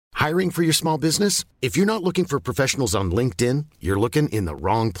Hiring for your small business? If you're not looking for professionals on LinkedIn, you're looking in the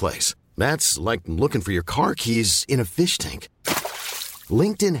wrong place. That's like looking for your car keys in a fish tank.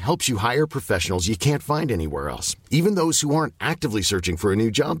 LinkedIn helps you hire professionals you can't find anywhere else, even those who aren't actively searching for a new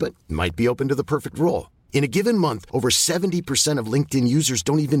job but might be open to the perfect role. In a given month, over 70% of LinkedIn users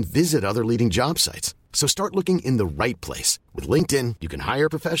don't even visit other leading job sites. So start looking in the right place. With LinkedIn, you can hire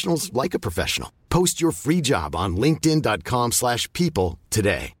professionals like a professional. Post your free job on linkedin.com/people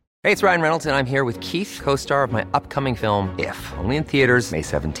today. Hey, it's Ryan Reynolds, and I'm here with Keith, co-star of my upcoming film, If, only in theaters May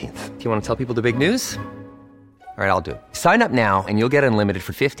 17th. Do you want to tell people the big news? All right, I'll do it. Sign up now and you'll get unlimited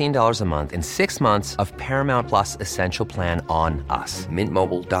for $15 a month and 6 months of Paramount Plus Essential Plan on us.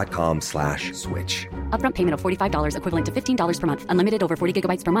 MintMobile.com/switch. Upfront payment of $45 equivalent to $15 per month. Unlimited over 40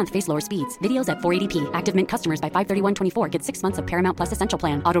 gigabytes per month. Face lower speeds. Videos at 480p. Active Mint customers by 531.24 get 6 months of Paramount Plus Essential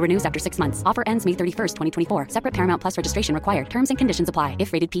Plan. Auto renews after 6 months. Offer ends May 31st, 2024. Separate Paramount Plus registration required. Terms and conditions apply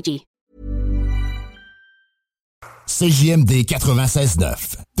if rated PG. CJMD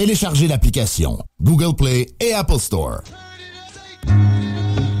 96.9. Téléchargez l'application Google Play et Apple Store.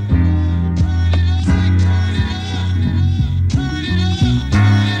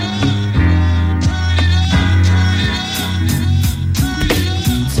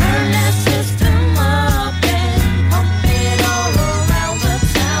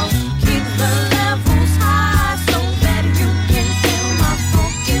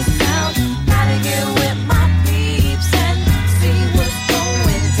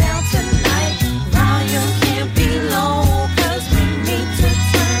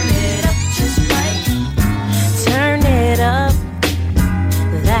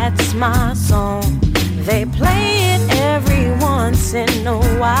 My song, they play it every once in a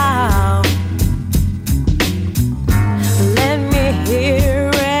while. Let me hear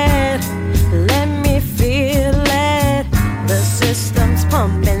it, let me feel it. The system's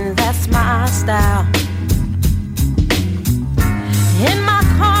pumping, that's my style. In my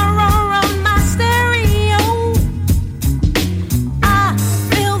car or on my stereo, I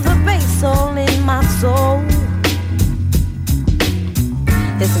feel the bass all in my soul.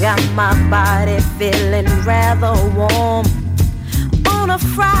 It's got my body feeling rather warm. On a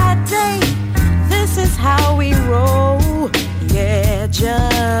Friday, this is how we roll. Yeah,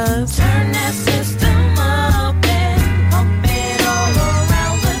 just turn that system up and pump it all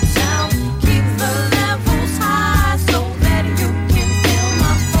around the town. Keep the levels high so that you can feel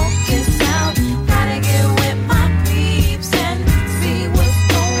my funky sound. Gotta get with my peeps and see what's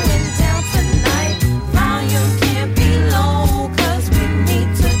going down tonight. Volume can't be low, 'cause we need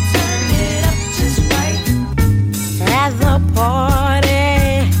to turn it up just right. At the party,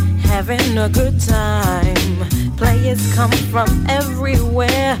 having a good time. Players come from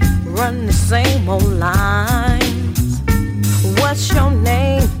everywhere, run the same old lines. What's your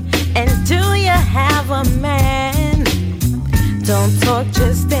name, and do you have a man? Don't talk,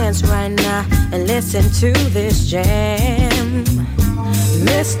 just dance right now and listen to this jam.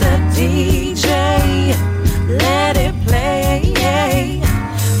 Mr. DJ, let it play.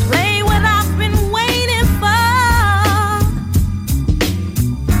 Play what I've been waiting for.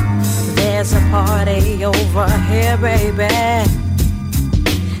 There's a party over here, baby.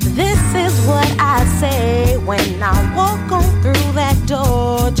 This is what I say when I walk on through that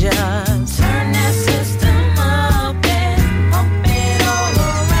door. Just turn that system up and pump it all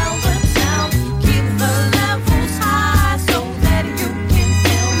around the town. Keep the levels high so that you can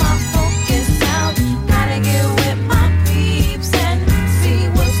feel my funky sound. Gotta get with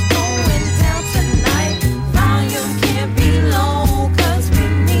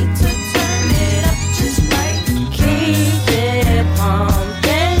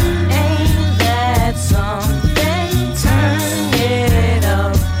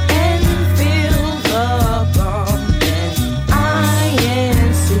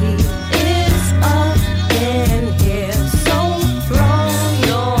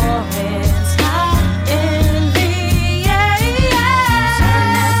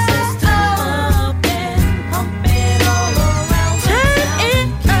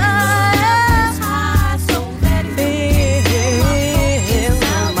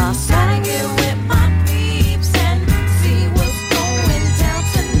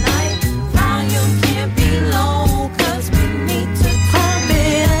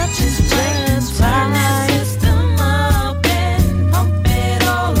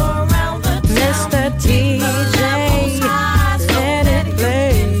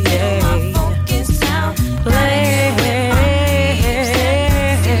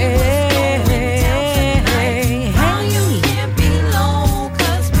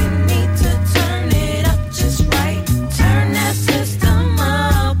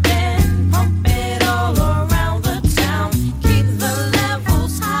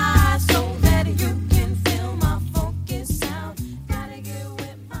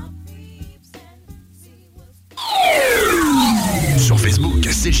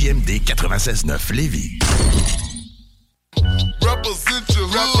CJMD 96.9 Lévis. Represent your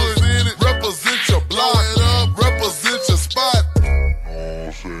hood, represent your block, represent your spot.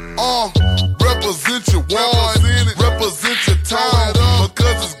 Represent your ward, represent your town,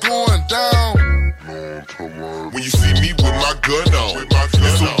 because it's going down. When you see me with my gun on,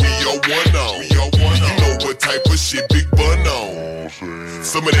 it's a we your one on. You know what type of shit Big Bun on.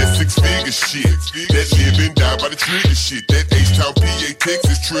 Some of that six-figure shit, that live and die by the trigger shit, that H-Town, PA,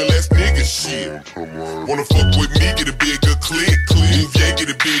 Texas, trill-ass nigga shit. Wanna fuck with me, get a bigger click. Move, yeah, get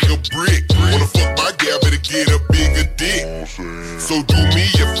a bigger brick. Wanna fuck my gal, better get a bigger dick. So do me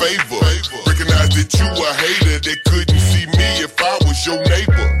a favor, recognize that you a hater that couldn't see me if I was your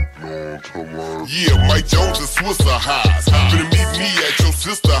neighbor. Yeah, Mike Jones and Swisser highs. Finna meet me at your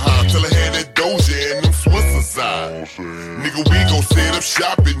sister house. Tell her had that Doja and them Swissers eyes. Nigga, we gon' set up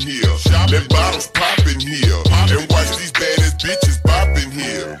shop in here. Let bottles pop in here. And watch these badass bitches bop in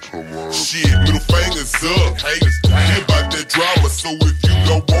here. Shit, middle fingers up. Haters, hear about that drama. So if you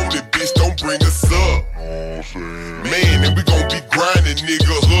don't want it, bitch, don't bring us up. Man, and we gon' be grinding,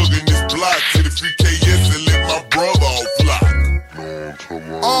 nigga. Hugging this block to the 3KS and let my brother off lock.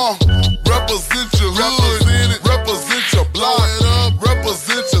 Represent your hood, represent your block,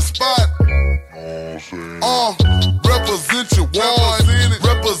 represent your spot. Represent your ward,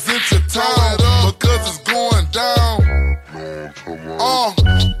 represent your town, because it's going down.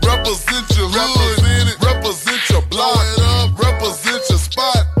 Represent your hood, represent your block, represent your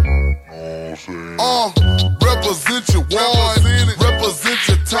spot. Represent your ward, represent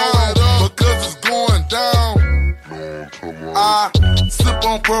your town, because it's going down. I sip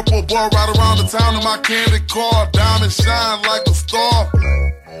on purple, boy, ride around the town in my candy car. Diamond shine like a star.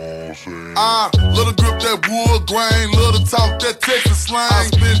 I love to grip that wood grain, love to talk that Texas slang. I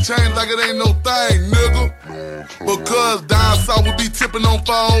spin change like it ain't no thing, nigga. Because down south we be tipping on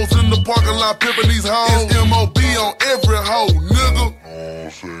foes, in the parking lot pimping these hoes. It's MOB on every hoe, nigga.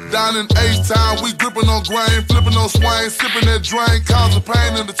 Down in H-Town, we gripping on grain, flipping on swing, sipping that drain, causing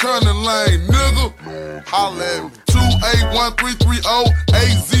pain in the turning lane, nigga. Holla at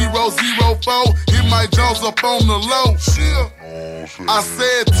 281-330-8004. Hit Mike Jones up on the low. I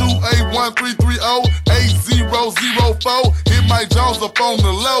said 281-330-8004. Hit Mike Jones up on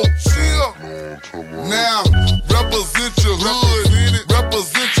the low. Now, represent your hood,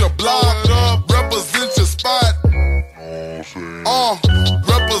 represent your block, represent your spot.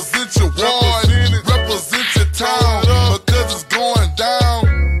 Represent your ward, represent your town, because it's going down.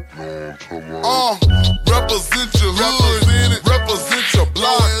 Represent your hood, represent your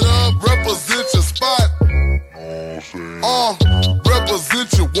block, represent your spot.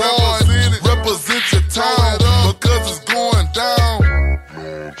 Represent your ward, represent your town, because it's going down.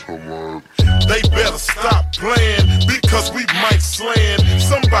 They better stop playing, because we might sland.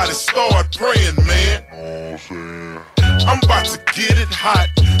 Somebody start praying, man. I'm about to get it hot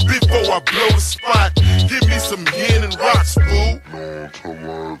before I blow the spot. Give me some hen and rocks, fool.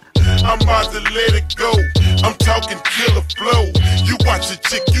 I'm about to let it go. I'm talking killer flow. You watch your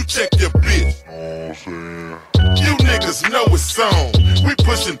chick, you check your bitch. You niggas know it's on. We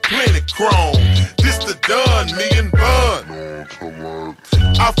pushing plenty chrome. This the Don, me and Bun.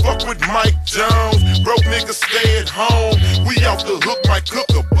 I fuck with Mike Jones. Broke niggas stay at home. We off the hook, might cook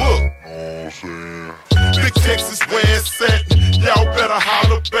a book. Big Texas where it's at. Y'all better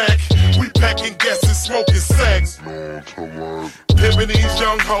holler back. We packing gas and smoking sacks. Pimpin' these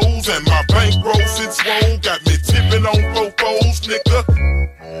young hoes and my bankroll since swole. Got me tipping on fofos, nigga.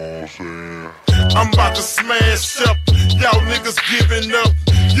 I'm about to smash up. Y'all niggas giving up.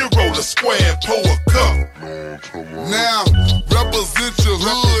 You roll a square and pour a cup. Now, represent your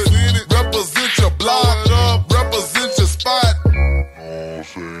hood, represent your block, represent your spot.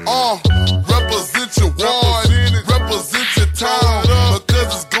 Represent your ward, represent your town,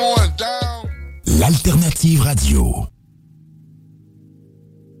 because it's going down. L'Alternative Radio.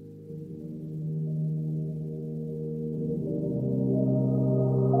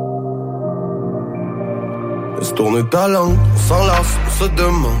 Laisse tourner ta langue, on s'enlace, on se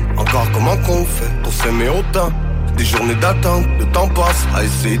demande encore comment qu'on fait pour s'aimer autant. Des journées d'attente, le temps passe à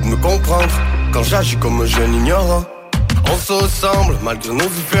essayer de me comprendre quand j'agis comme un jeune ignorant. On se ressemble malgré nos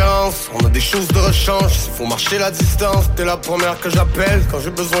différences. On a des choses de rechange, s'il faut marcher la distance. T'es la première que j'appelle quand j'ai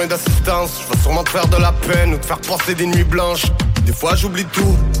besoin d'assistance. Je vais sûrement te faire de la peine ou te faire passer des nuits blanches. Des fois j'oublie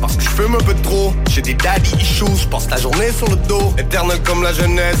tout, parce que je fume un peu trop. J'ai des daddy issues, je passe la journée sur le dos. Éternel comme la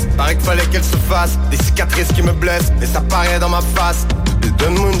jeunesse, paraît qu'il fallait qu'elle se fasse. Des cicatrices qui me blessent, et ça paraît dans ma face. Et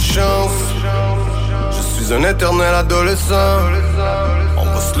donne-moi une chance. Je suis un éternel adolescent. On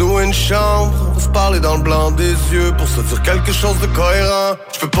va se louer une chambre, on va on se parlait dans le blanc des yeux pour se dire quelque chose de cohérent.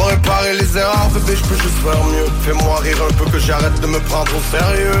 Je peux pas réparer les erreurs, bébé, je peux juste faire mieux. Fais-moi rire un peu que j'arrête de me prendre au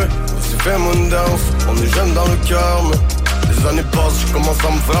sérieux. Vas-y, fais-moi une danse, on est jeunes dans le cœur, mais les années passent, je commence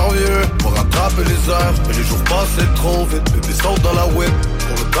à me faire vieux. Pour rattraper les heures, mais les jours passent trop vite. Bébé saute dans la whip,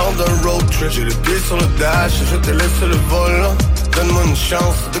 pour le temps d'un road trip. J'ai le pied sur le dash et je t'ai laissé le volant. Donne-moi une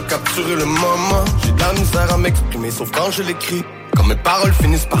chance de capturer le moment. J'ai de la misère à m'exprimer, sauf quand je l'écris. Quand mes paroles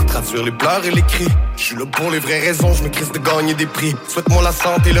finissent par traduire les pleurs et les cris. Je suis là pour les vraies raisons, je m'écris de gagner des prix. Souhaite-moi la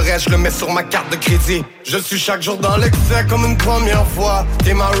santé, le reste je le mets sur ma carte de crédit. Je suis chaque jour dans l'excès comme une première fois.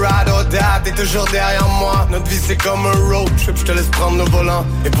 T'es ma ride or die, t'es toujours derrière moi. Notre vie c'est comme un road trip, je te laisse prendre le volant.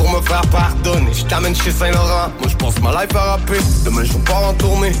 Et pour me faire pardonner, je t'amène chez Saint-Laurent. Moi je pense ma life à rapper, demain je pars en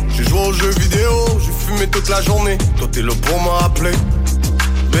tournée. J'ai joué aux jeux vidéo, j'ai fumé toute la journée. Toi t'es là pour me rappeler.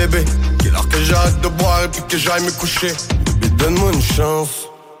 Bébé, quelle heure que j'arrête de boire et puis que j'aille me coucher. Bébé, donne-moi une chance.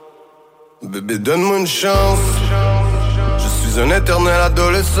 Bébé, donne-moi une chance. Je suis un éternel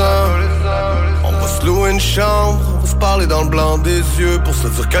adolescent. On va se louer une chambre, on va se parler dans le blanc des yeux pour se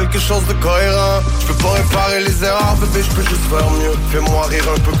dire quelque chose de cohérent. Je peux pas réparer les erreurs, bébé, je peux juste faire mieux. Fais-moi rire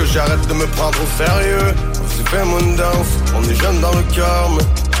un peu que j'arrête de me prendre au sérieux. Vas-y, fais-moi une danse, on est jeunes dans le cœur, mais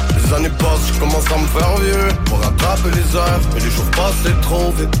les années passent, je commence à me faire vieux. Pour rattraper les heures, mais les jours passent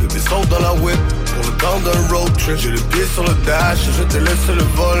trop vite. Bébé saute dans la whip, pour le temps d'un road trip. J'ai le pied sur le dash et je t'ai laissé le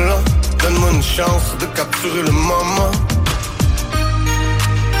volant. Donne-moi une chance de capturer le moment.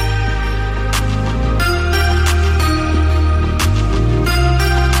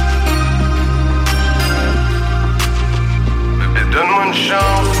 Bébé, donne-moi une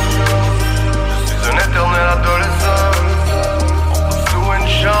chance. Je suis un éternel adolescent.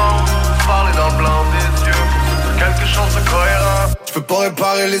 Parler dans le blanc des yeux, quelque chose de cohérent. Je peux pas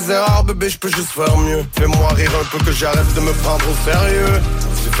réparer les erreurs, bébé, je peux juste faire mieux. Fais-moi rire un peu que j'arrête de me prendre au sérieux.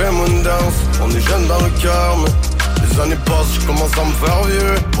 Si fais-moi une danse, on est jeunes dans le cœur, mais les années passent, je commence à me faire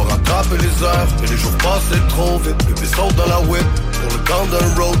vieux. Pour rattraper les heures, et les jours passent trop vite. Bébé saute dans la whip, pour le temps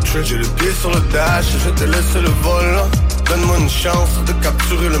d'un road trip. J'ai le pied sur le dash et je t'ai laissé le volant. Donne-moi une chance de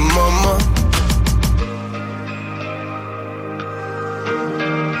capturer le moment.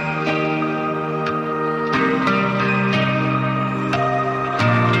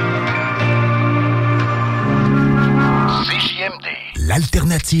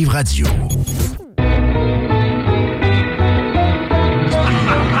 L'alternative radio.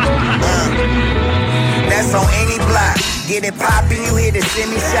 That's on any block. Get it poppin', you hear the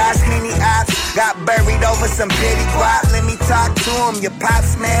semi-shots, mini-ops. Got buried over some petty guap. Let me talk to him. Your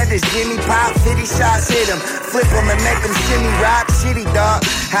pop's mad as Jimmy Pop. 50 shots hit him. Flip him and make him shimmy rock. Shitty dog.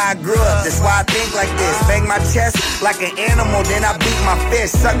 How I grew up, that's why I think like this. Bang my chest like an animal, then I beat my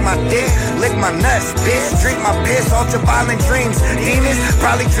fist. Suck my dick, lick my nuts, bitch. Drink my piss, ultraviolet dreams. Demons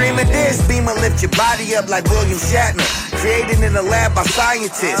probably dreaming this. Beamer lift your body up like William Shatner. Created in a lab by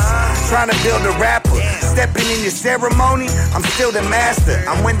scientists. Trying to build a rapper. Stepping in your ceremony, I'm still the master.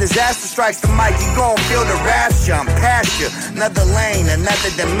 I'm when disaster strikes the mic, you gon' feel the rapture. I'm past you, another lane,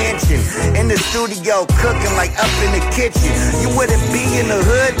 another dimension. In the studio, cooking like up in the kitchen. You wouldn't be in the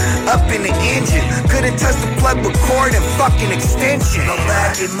hood, up in the engine. Couldn't touch the plug with cord and fucking extension.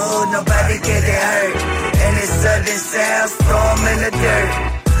 Nobody move, nobody get it hurt. And it's sudden sounds, throw 'em in the dirt.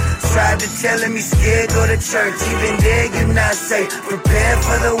 Tried to tell him he's scared, go to church. Even there, you not safe, prepare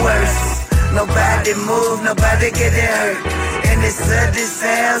for the worst. Nobody move, nobody get it hurt. And it's sudden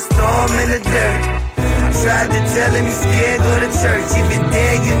sounds, throw 'em in the dirt. Tried to tell him he's scared, go to church. Even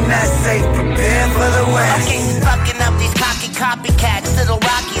there, you're not safe, prepare for the worst. Okay, fucking up these cocky copycats. Little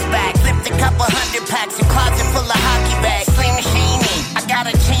Rocky's back. Flipped a couple 100 packs. A closet full of hockey bags. Slim Machine, I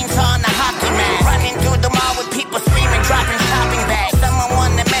got a chainsaw on a hockey mat. Running through the mall with people screaming, dropping shopping bags. Someone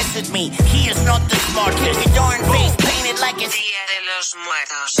wanna mess with me, he is not the smart. Here's your darn face painted like it's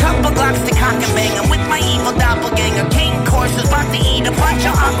couple Glocks to cock and bang. I'm with my evil doppelganger. King courses about to eat a bunch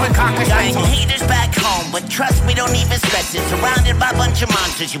of awkward cockers. Got some haters back home, but trust we don't even stress it. Surrounded by a bunch of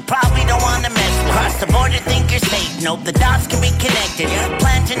monsters you probably don't wanna mess with. Cross the border, think you're safe. Nope, the dots can be connected.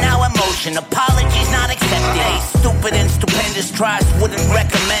 Plan to now emotion, apologies not accepted. Hey, stupid and stupendous tries, wouldn't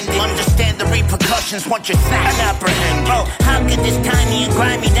recommend it. Understand the repercussions once you're snatched and apprehended. Bro, how could this tiny and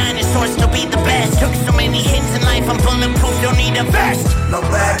grimy dinosaur still be the best? Took so many hits in life, I'm bulletproof, don't need a vest.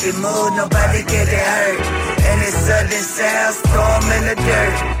 Nobody move, nobody get it hurt. And it's sudden sounds, throw 'em in the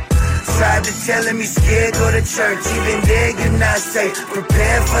dirt. Tried to tell him he's scared, go to church. Even there, you're not safe,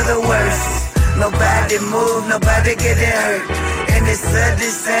 prepare for the worst. Nobody move, nobody get it hurt. And it's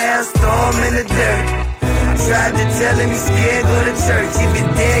sudden sounds, throw 'em in the dirt. Tried to tell him he's scared, go to church. Even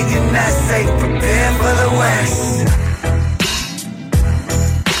there, you're not safe, prepare for the worst.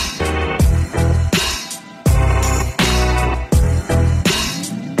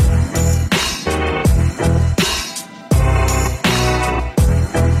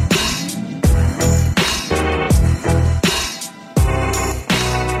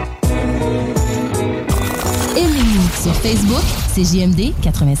 Facebook, CJMD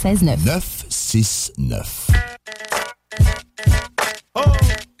 96.9.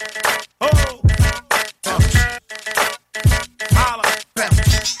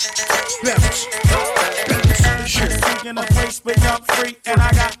 969. In a place where I'm free, and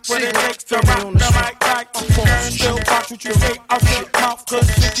I got what it takes to rock the mic like a force. Still watch what you say out your mouth, cause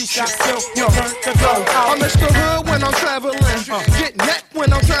 50 shots still turn to go out. I miss the hood when I'm traveling, get neck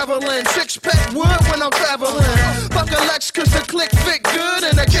when I'm traveling, six-pack wood when I'm traveling. Fuck a Lex cause the click fit good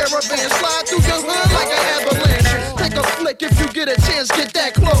in a caravan, slide through your hood like an avalanche. Take a flick if you get a chance, get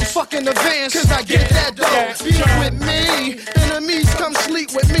that close, fuck in advance, cause I get that dough. Be with me, enemies come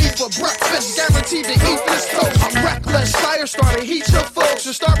sleep with me for breakfast, guaranteed to eat this toast. I'm reckless, fire starter, heat your folks,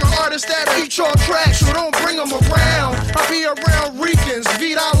 and start with artists that eat your trash, so don't bring them around. I be around Ricans,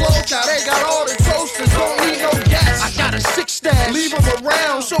 Vida Loca, they got all the toasters, don't need no gas. I got a six stash, leave them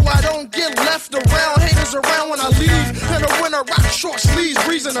around, so I don't get left around. Haters around when I leave, in the winter rock short sleeves,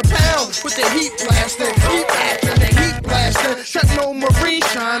 breezing a pound, with the heat blasting, heat acting, the heat blasting, techno marine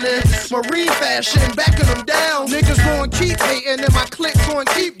shining, marine fashion, backing them down. Niggas gon' keep hating, and my clique gon'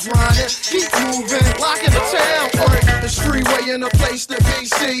 keep grinding, keep moving, locking the town. It's freeway in a place to be,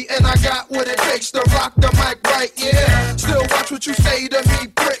 see, and I got what it takes to rock the mic right, yeah. Still watch what you say to me,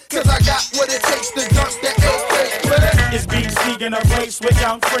 prick, cause I got what it takes to dunk the AK clip. It's BC in a place where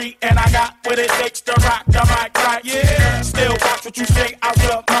I'm free, and I got what it takes to rock the mic right, yeah. Still watch what you say out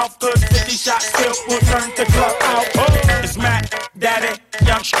your mouth, cause 50 shots still will turn the club out. Oh, it's Mac, Daddy,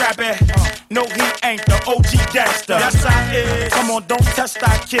 Young Scrappy. No, he ain't the OG gangster. Yes, I is. Come on, don't test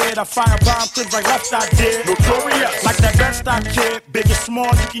that kid. I fire bomb clips like left I did. Notorious. Like that best I kid. Big and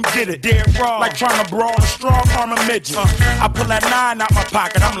small, you can get it. Dead raw. Like trying to brawl a strong arm of midget. I pull that 9 out my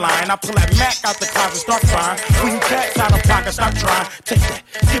pocket, I'm lying. I pull that Mac out the closet, start firing. When you cats out of pocket, stop trying. Take that,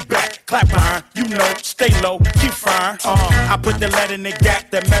 get back, clap behind. You know, stay low, keep firing. I put the lead in the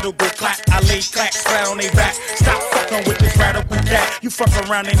gap, that metal go clap. I lay clacks flat on they back. Stop fucking with this radical cat. You fuck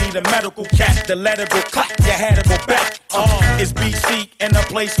around and need a medical cat. The letter go clap, you had to go back. It's BC in a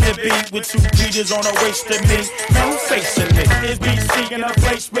place to be with 2 beaters on a waist to me. Man, who's facing me? It's BC in a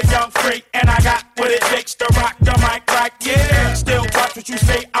place where I'm free, and I got what it takes to rock the mic right, yeah. Still watch what you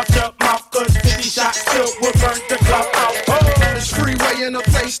say out your mouth, cause 50 shots still will burn the club out. It's freeway in a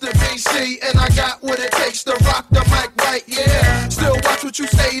place to be, see, and I got what it takes to rock the mic right, yeah. Still watch what you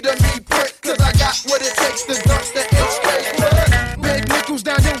say to me, prick, cause I got what it takes to dunk the HK clip. Big nickels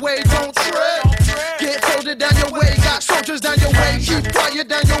down your way, don't trip. Get folded down your way, got soldiers down your way, keep quiet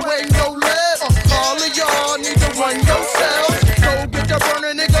down your way, no left. All of y'all need to run yourself. Go get the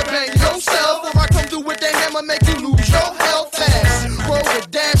burner, nigga, bang yourself. Or I come through with the hammer, make you lose your health fast. Roll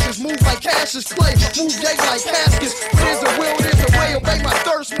with dashes, move like Cassius Clay, move yay like caskets. There's a will, there's a way, obey my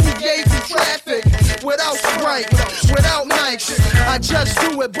thirst, move yay through traffic. Without Sprite, without mics, I just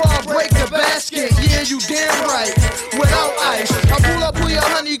do it, ball, break the basket. Yeah, you damn right. Without ice, I pull up with your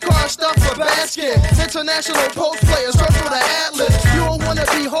honey car, stuff a basket. International post player, circle the atlas. You don't wanna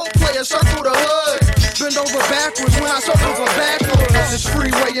be hope player, circle the hood. Bend over backwards when I circle for backwards. It's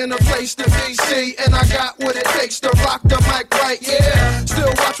freeway in a place to be, see, and I got what it takes to rock the mic right, yeah.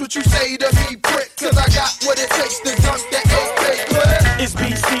 Still watch what you say to me, prick, cause I got what it takes to dunk the AK clip. It's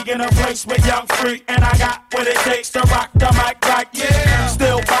BC in a place where I'm free, and I got what it takes to rock the mic right, yeah.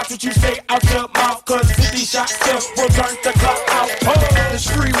 Still watch what you say out your mouth, cause 50 shots still will turn the club out. It's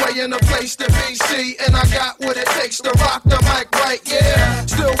freeway in a place to be, see, and I got what it takes to rock the mic right, yeah.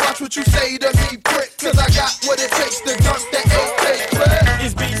 Still watch what you say to me, prick, cause I got what it takes to dunk the AK clip.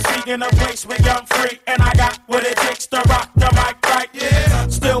 It's BC in a place where I'm free, and I got what it takes to rock the mic right, yeah.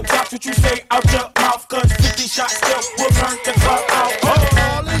 Still watch what you say out your mouth, cause 50 shots still will turn the club out.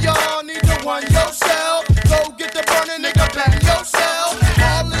 All of y'all need to run yourself. Go get the burner, nigga, bang yourself.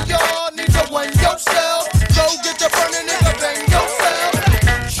 All of y'all need to run yourself. Go get the burner, nigga, bang yourself.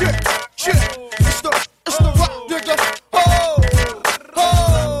 Shit, it's the rock, nigga.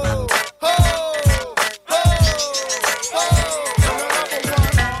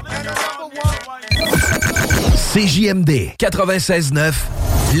 CJMD 96.9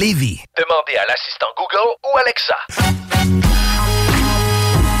 Lévis. Demandez à l'assistant Google ou Alexa.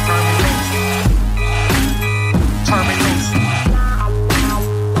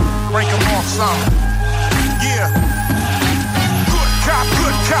 Break them off some. Yeah. Good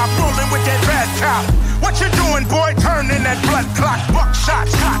cop, rolling with that bad cop. What you doing, boy? Turning that blood clock, buckshot.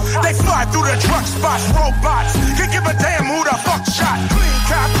 They fly through the truck spots, robots. Can give a damn who the fuck shot.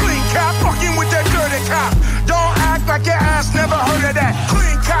 Clean cop, fucking with that dirty cop. Don't act like your ass never heard of that.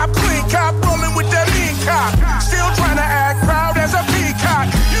 Clean cop, rolling with that mean cop. Still trying to act proud as a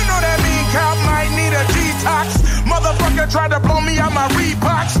peacock. You know that mean cop might need a detox. Motherfucker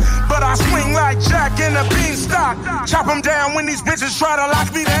I swing like Jack in a beanstalk. Chop them down when these bitches try to lock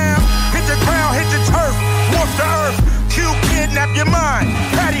me down. Hit the ground, hit the turf, warp the earth. Q kidnap your mind,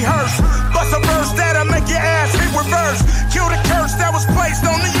 Patty Hearst. Bust a verse that'll make your ass hit reverse. Kill the curse that was placed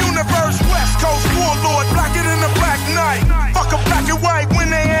on the universe. West Coast warlord, black it in the black night. Fuck a black and white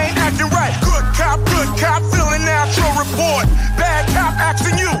when they ain't acting right. Good cop, filling out your report. Bad cop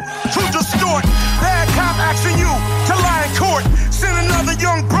asking you to distort. Bad cop asking you to lie in court. Send another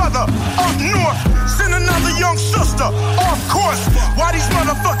young brother up north. Send another young sister off course. Why these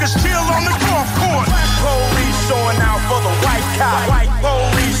motherfuckers chill on the golf course? Black police showing out for the white cop. White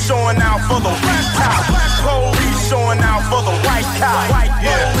police showing out for the red cop. Black police showing out for the white cop. White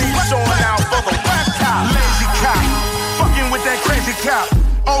police showing out for the red cop. Lazy cop, fucking with that crazy cop.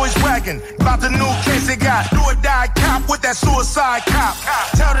 Always bragging about the new case they got. Do or die cop with that suicide cop.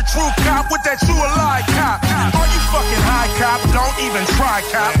 Tell the true cop with that you a lie cop. Are you fucking high cop? Don't even try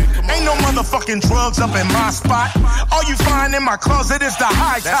cop. Ain't no motherfucking drugs up in my spot. All you find in my closet is the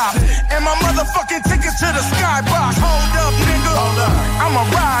high top. And my motherfucking tickets to the skybox. Hold up, nigga. I'm a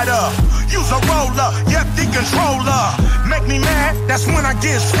rider. Use a roller. Yep, the controller. Make me mad, that's when I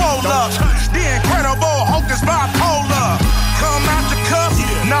get swole up. The Incredible Hulk is bipolar. Come out the cuffs,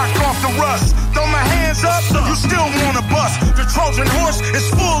 knock off the rust. Throw my hands up, you still wanna bust. The Trojan horse is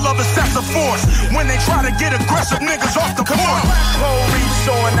full of excessive force. When they try to get aggressive niggas off the court. Black police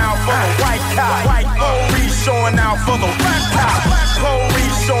showing out for the white cop. White police showing out for the red cop. Black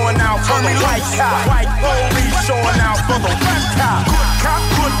police showing out for the white cop. White police showing out for the red cop.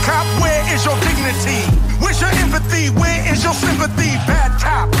 Good cop, where is your dignity? Where's your empathy? Where is your sympathy? Bad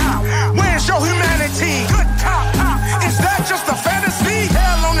cop, where's your humanity? Good cop, is that just a fantasy?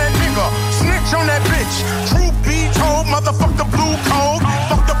 Hell on that nigga, snitch on that bitch. Truth be told, motherfuck the blue code.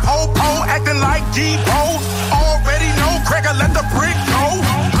 Fuck the po-po, acting like G-Po. Already know, Craig'll let the brick go.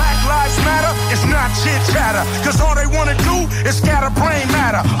 Black lives matter, it's not chit-chatter. Cause all they wanna do is scatter brain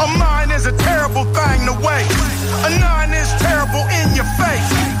matter. A mind is a terrible thing to waste. A nine is terrible in your face.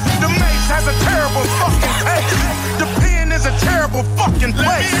 The mace has a terrible fucking taste. The pen is a terrible fucking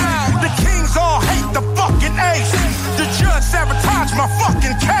place. The kings all hate the fucking ace. The judge sabotaged my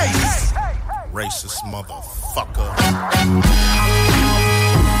fucking case. Racist motherfucker.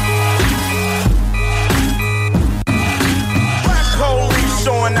 Black police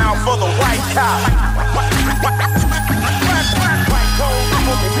showing out for the white cop.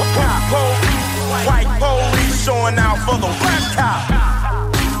 White police showing out for the red cop.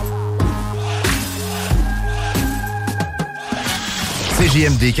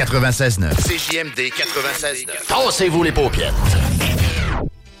 CJMD 96.9. CJMD 96.9. Tassez-vous les paupières.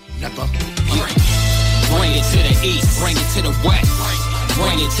 D'accord. Bring it to the east, bring it to the west.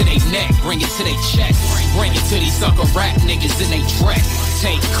 Bring it to they neck, bring it to they chest. Bring it to these sucker rap niggas in they dress.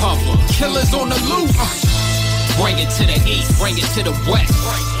 Take cover, killers on the loose. Bring it to the east, bring it to the west.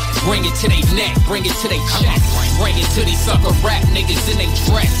 Bring it to they neck, bring it to they chest. Bring it to these sucker rap niggas in they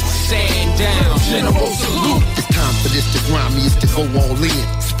dress. Stand down, general salute. It's time for this to grind me, it's to go all in.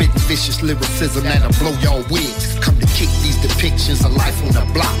 Spitting vicious lyricism that'll blow y'all wigs. Come to kick these depictions of life on the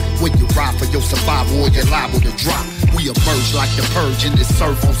block. When you ride for your survival or you're liable to drop. We emerge like the purge and it's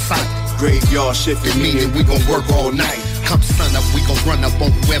serve on sight. Graveyard shifting, meaning we gon' work all night. Come sun up, we gon' run up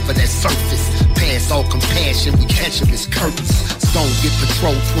on whoever that surface. Pass all compassion, we catch them as curtains. Zone get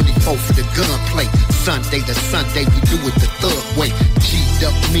patrol 24 for the gunplay. Sunday to Sunday, we do it the thug way. G'd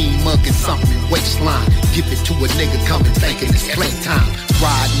up, mean mugging something waistline. Give it to a nigga coming thinking it's playtime.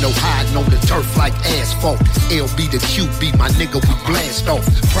 Riding, no hiding on the turf like asphalt. LB to QB, my nigga, we blast off.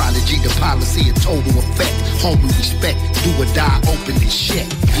 Prodigy, the policy in total effect. Homie respect, do or die, open this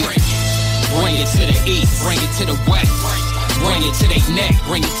shit. Bring it to the east, bring it to the west. Bring it to they neck,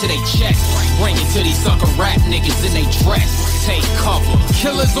 bring it to they chest. Bring it to these sucker rap niggas in they dress. Take cover,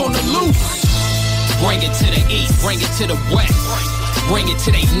 killers on the loose. Bring it to the east, bring it to the west. Bring it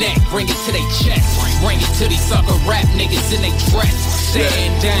to they neck, bring it to they chest. Bring it to these sucker rap niggas in they dress.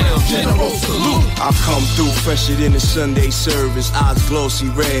 Stand down, general salute. I come through fresher than the Sunday service. Eyes glossy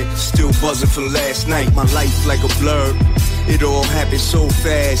red, still buzzing from last night. My life like a blur. It all happened so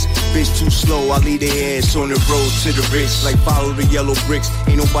fast. Bitch too slow, I leave their ass on the road to the rich. Like follow the yellow bricks.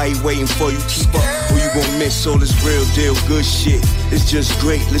 Ain't nobody waiting for you. Keep up or you gon' miss. All this real deal, good shit. It's just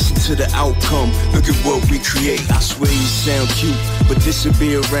great. Listen to the outcome. Look at what we create. I swear you sound cute, but this'll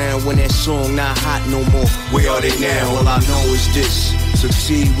be around when that song not hot no more. Where are they now? All I know is this.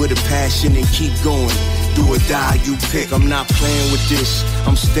 Succeed with a passion and keep going. Do or die, you pick. I'm not playing with this.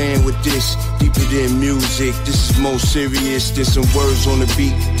 I'm staying with this. Deeper than music. This is more serious than some words on the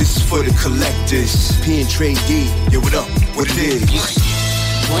beat. This is for the collectors. P and Trade D. Yeah, what up? What it is?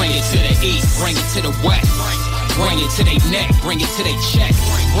 Bring it to the east, bring it to the west. Bring it to they neck, bring it to they chest.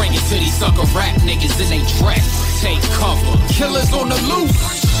 Bring it to these sucker rap niggas in they dress. Take cover, killers on the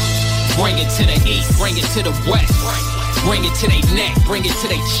loose. Bring it to the east, bring it to the west. Bring it to they neck, bring it to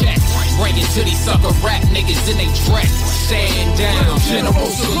they chest. Bring it to these sucker rap niggas in they dress. Stand down, general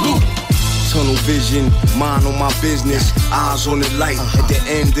salute. Tunnel vision, mind on my business, eyes on the light. At the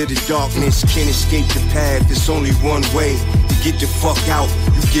end of the darkness, can't escape the path. It's only one way to get the fuck out.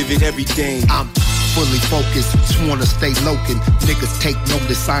 You give it everything. I'm fully focused, sworn to stay lokin'. Niggas take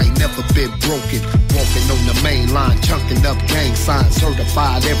notice, I ain't never been broken. Walking on the main line, chunking up gang signs.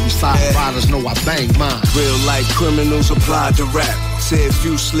 Certified every side, riders know I bang mine. Real life criminals applied to rap. Said a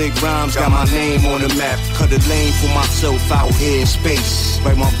few slick rhymes, got my name on the map. Cut a lane for myself out here in space.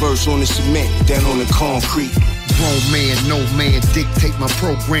 Write my verse on the cement, then on the concrete. Grown man, no man, dictate my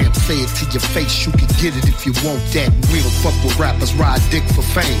program. Say it to your face, you can get it if you want that. We don't fuck with rappers, ride dick for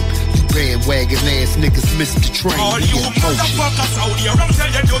fame. You bandwagon ass niggas miss the train. All you motherfuckers out here, I'm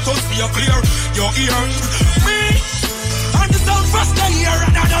telling you to see clear your ears. Me, I'm the sound first here,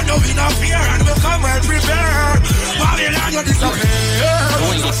 and I don't know enough here, and we'll come and prepare. Babylon, you disappear.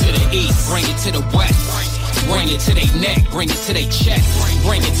 Bring it to the east, bring it to the west. Bring it to they neck, bring it to they chest.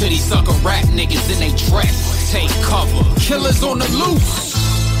 Bring it to these sucker rap niggas in they dress. Take cover, killers on the loose.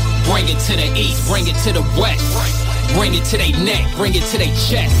 Bring it to the east, bring it to the west. Bring it to they neck, bring it to they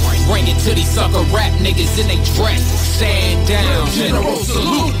chest. Bring it to these sucker rap niggas in they dress. Stand down, general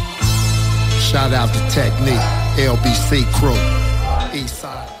salute. Shout out to Technique, LBC crew,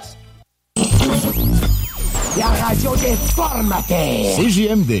 Eastside. La radio des formateurs.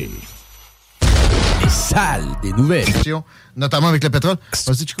 CJMD. Les salles des nouvelles. Notamment avec le pétrole.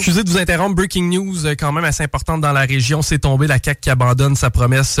 Excusez de vous interrompre, breaking news quand même assez importante dans la région. C'est tombé, la CAQ qui abandonne sa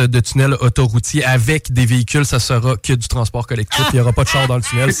promesse de tunnel autoroutier avec des véhicules. Ça sera que du transport collectif. Il n'y aura pas de char dans le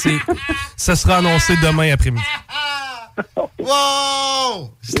tunnel. Ça sera annoncé demain après-midi.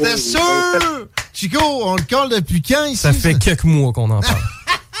 Wow! C'était sûr! Chico, on le colle depuis quand ici? Ça fait quelques mois qu'on en parle.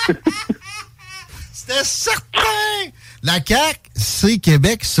 C'était certain! La CAQ, c'est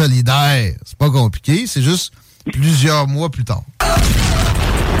Québec solidaire. C'est pas compliqué, c'est juste plusieurs mois plus tard.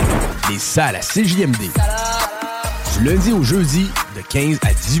 Les salles à CJMD. Du lundi au jeudi, de 15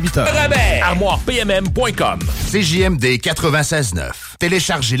 à 18 heures. ArmoirePMM.com. CJMD 96.9.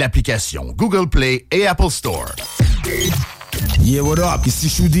 Téléchargez l'application Google Play et Apple Store. Yeah, what up? Ici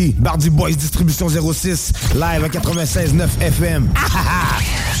Choudi, Bardi Boys Distribution 06, live à 96.9 FM.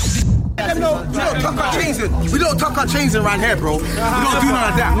 No, we don't tuck our chains in. We don't tuck our chains in around here, bro. We don't do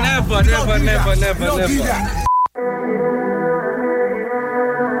none of that. Never. We don't do that.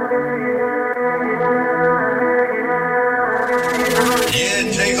 Yeah,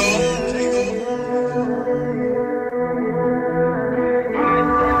 Jago.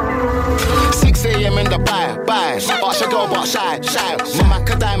 6 a.m. in the buy. But she go, but shy. Mama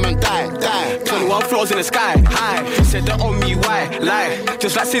could diamond die. 21 floors in the sky, high. Said that on me, why? Lie.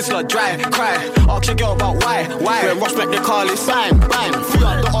 Just like Sizzler, dry, cry. Ask your girl about why? When Ross make the call, it's bang. Free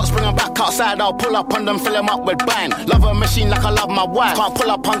up the ox, bring them back outside. I'll pull up on them, fill them up with bang. Love a machine like I love my wife. Can't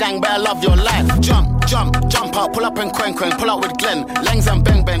pull up on gang, better love your life. Jump out, pull up in Quen, pull up with Glenn. Langs and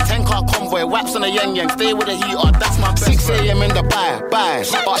bang, 10-car convoy, waps on the yang, stay with the heater, that's my best 6 a.m. in the buy. But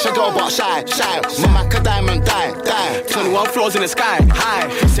she go, but shy. Mama could diamond die. 21 floors in the sky, high.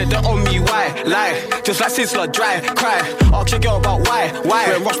 Said that on me, why? Lie. Just like Sizzler, dry, cry. Ask your girl about why?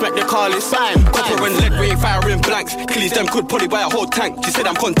 When Ross make the call, it's fine. Copper and lead ring, firing blanks. Killies them could probably buy a whole tank. She said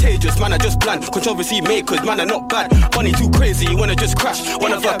I'm contagious, man, I just bland. Controversy makers, man, I not bad. Money too crazy, you wanna just crash.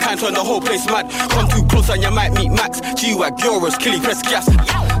 One of a kind, turn the whole place mad. Come too close and you might meet Max. G-Wag, Euros, Killy, press gas.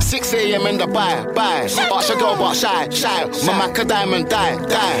 6 a.m. in the buy. But she go, but shy. Mama could diamond die.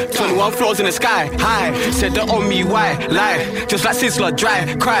 21 floors in the sky, high. Said that on me, why? Lie. Just like Sizzler,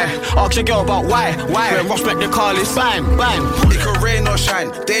 dry, cry. Ask your girl about why? When Ross make the call, it's bang. It can rain or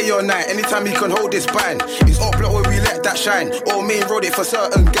shine, day or night. Anytime he can hold this band. It's up block where we let that shine. All main road it for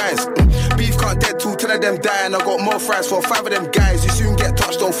certain guys. Beef can't dead too, 10 of them dying. I got more fries for 5 of them guys. You soon get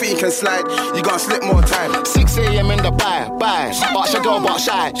touched, don't think you can slide. You gonna slip more time. 6 a.m. in the buy. But she go, but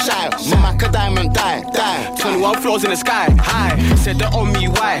shy. Mama could diamond die. 21 floors in the sky, high. Said that on me,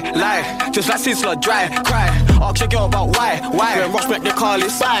 why? Lie. Just like Sizzler, dry, cry. Ask your girl about why? When Ross make the call,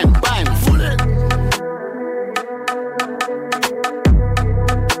 it's bang.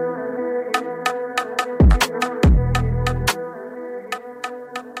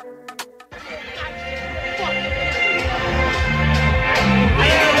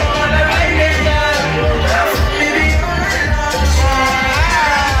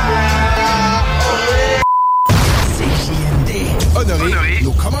 Honoré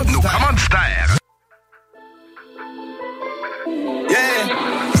présenter nos commanditaires. Yeah,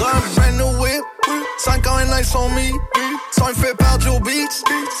 drive a brand new whip, 5 ans et nice on me, son il fait par Joe Beats,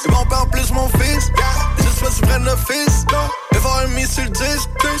 et mon père plus mon fils, juste parce que je prenne le fils, et voir un mis sur le disque,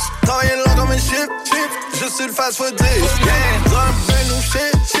 travailler long comme un chip, juste sur le fast food disque, yeah, drive a brand new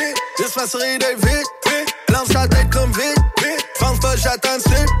shit, juste m'assurer d'être vite, lance la tête comme vite, pense pas j'attends le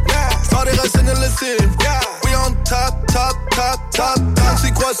slip, j'prends des racines de l'estime, we on top,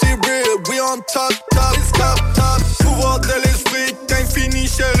 c'est quoi c'est real, we on top, pouvoir de l'esprit infini,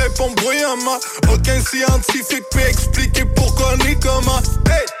 je réponds bruyamment. Aucun scientifique peut expliquer pourquoi on est comment.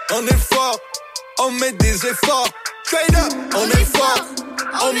 Hey, on est fort, on met des efforts. Straight up, on est fort,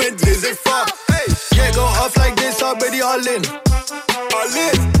 on met des efforts. Hey, yeah, go off like this, already all in. All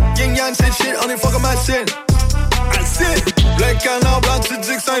in, yin yang c'est shit, on est fort comme Alcine. Le canard blanc, tu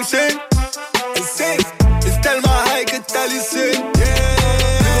dis que c'est un signe. C'est tellement high que t'hallucines.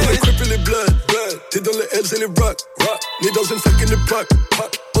 Yeah, on est cripple les bloods. T'es dans les Hells et les Rock, ni dans une fucking époque.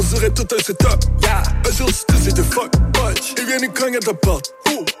 On serait tout un setup. Un jour si tu sais de fuck punch. Ils viennent cogner à ta porte.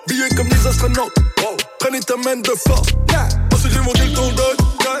 Billets comme les astronautes. Prenez ta main de force. Ensuite j'ai monté le ton dog.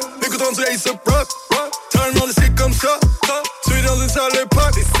 Écoute rendu Ace Up Rock. T'as un nom de c'est comme ça. Tu es dans une sale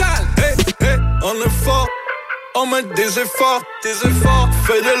époque. Hey, hey, on est fort. On met des efforts.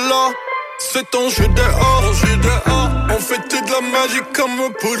 Fais de l'or. C'est ton jeu dehors, on fait toute la magie comme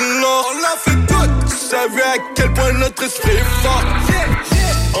pour de l'or. On l'a fait toute, tu savais à quel point notre esprit est fort.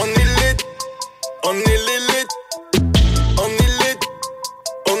 On est lit, on est l'élite. On est lit,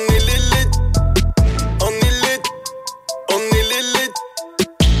 on est l'élite. On est lit, on est l'élite.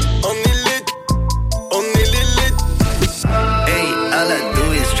 On est lit, on est l'élite. Hey, all I do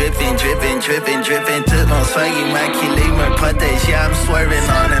is drippin'. Tout mon swag immaculé me protège. Yeah, I'm swerving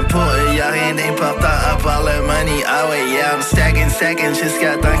on and pour eux, y'a rien d'important à part le money. Ah ouais, yeah, I'm stacking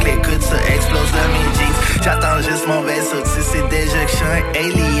jusqu'à temps que les coudes se explosent de mes jeans. J'attends juste mon vaisseau, tu sais déjà que j'suis un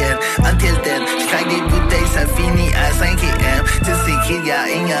alien. Until then, j'craque des bouteilles, ça finit à 5 AM. Tu sais qu'il y a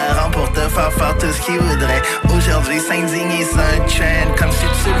ignorant pour te faire tout ce qu'il voudrait. Aujourd'hui, s'indigner, c'est un trend, comme si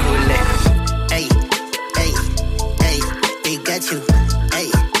tu voulais. Hey, hey, hey, they got you.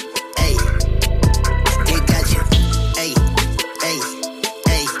 Hey.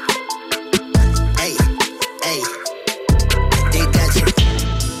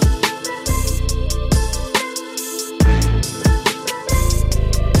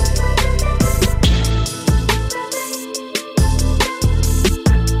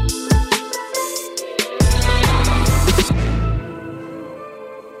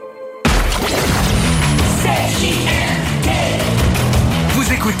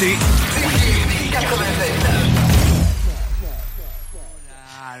 Écoutez CJMD 96.9.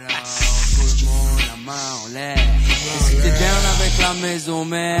 Tout le monde, la main en l'air. Et si t'es down avec la maison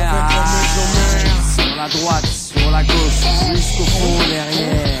mère, sur la droite, sur la gauche, jusqu'au fond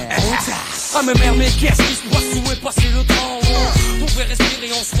derrière. Ah mais merde, mais qu'est-ce qui se passe? Où est passé le temps? On pouvait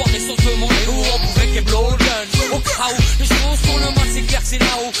respirer en soirée sans demander où. On pouvait qu'est blow gun. Au cas où les choses tournent le mal, c'est clair que c'est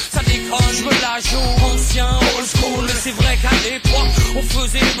là-haut. Ça déconne, je me la joue. Ancien, old school. Mais c'est vrai qu'à l'époque, on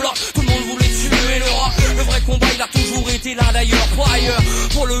faisait les blocs. Tout le monde voulait tuer le rock. Le vrai combat, il a toujours été là d'ailleurs, pas ailleurs.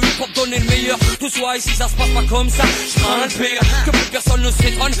 Pour le hip-hop, donner le meilleur de soi. Et si ça se passe pas comme ça, je crains le pire. Que plus personne ne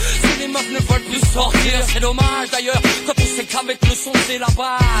s'étonne si les meufs ne veulent plus sortir. C'est dommage d'ailleurs, quand on sait qu'avec le son, c'est la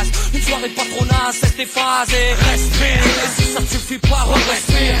base. Une soirée de patronat, c'est déphasé. Respire, et si ça te suffit pas,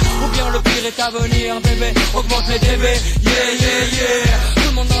 respire. Ou bien le pire est à venir, bébé. Augmente les DB, yeah, yeah, yeah. Tout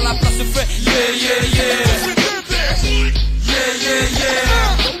le monde dans la place se fait, yeah, yeah, yeah. Yeah, yeah, yeah.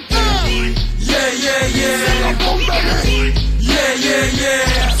 Yeah, yeah, yeah. Yeah, yeah, yeah.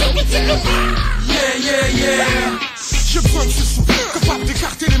 Yeah, yeah, yeah. J'ai besoin de ce son, capable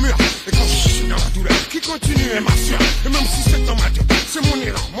d'écarter les murs. Et quand je suis dans la douleur, qui continue et m'assure. Et même si c'est dans ma tête, c'est mon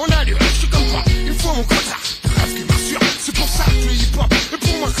élan, mon allure. Je suis comme toi, il faut mon quota. Rêve qui m'assure, c'est pour ça que le hip-hop est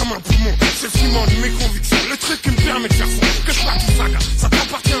pour moi comme un poumon. C'est le ciment de mes convictions, le truc qui me permet de faire son. Que je parte du saga, ça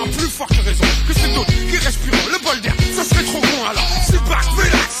t'appartient à plus forte raison. Que c'est d'autres qui respirent le bol d'air, ça serait trop bon alors. C'est back,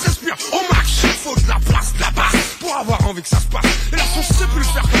 relax, respire, on marche. Il faut de la place, de la basse, pour avoir envie que ça se passe. Et là, on sait plus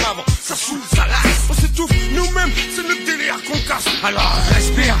le faire comme avant, ça saoule, ça lasse. On s'étouffe, nous-mêmes, c'est notre délire qu'on casse. Alors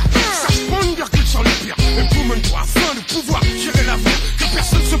respire, sache prendre une virgule sur le pire. Et promène-toi afin de pouvoir gérer l'avenir. Que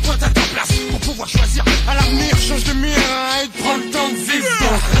personne se pointe à ta place pour pouvoir choisir. À l'avenir, change de mire et de prendre le temps de vivre.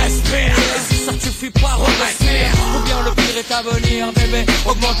 Donc respire, et si ça te suffit pas, respire. Ou bien le pire est à venir, bébé.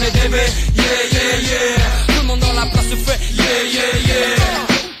 Augmente les DB, yeah, yeah, yeah. Tout le monde dans la place se fait, yeah, yeah, yeah.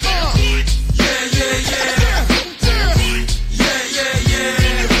 Yeah, yeah, yeah. Yeah, yeah, yeah.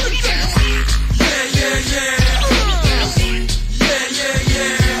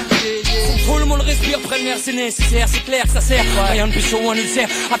 Dire prenne l'air, c'est nécessaire, c'est clair que ça sert. Rien de plus chaud, un ulcère,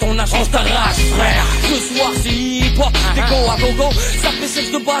 à ton agence t'arrache, frère. Ce soir c'est hip-hop, des go à go-go. Ça fait celle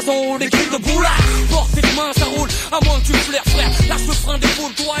de base en haut, des cris de boula. Porte tes mains, ça roule, à moins que tu flaires, frère. Lâche le frein,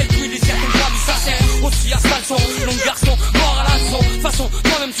 d'épaule, toi, et puis les certaines pas du ça sert. Aussi à sale son, long garçon, mort à la leçon. Façon,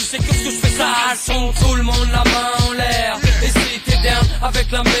 toi-même tu sais que ce que je fais ça son. Tout le monde la main en l'air. Et si t'es down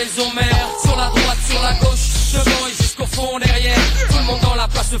avec la maison mère. Sur la droite, sur la gauche, devant et jusqu'au fond derrière. Tout le monde dans la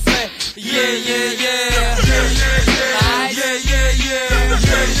place se fait. Yeah, yeah, yeah. Yeah, yeah, yeah. Yeah, yeah, yeah.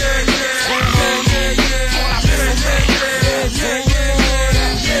 Yeah, yeah, yeah.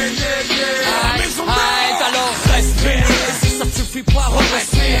 Alors respire. Et si ça te suffit pas,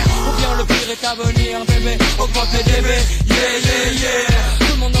 respire. Ou bien le pire est à venir, bébé. Augmente les DB. Yeah, yeah, yeah.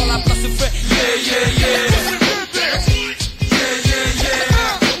 Tout le monde dans la place se fait. Yeah, yeah, yeah.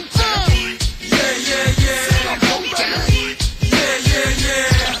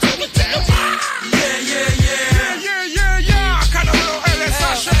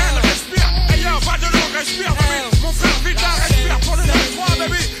 Respire, baby. Mon frère Vita, respire pour le 9-3,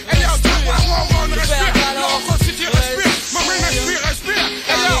 baby. Et yo, One, respire. Loco City, respire. Mamie, respire.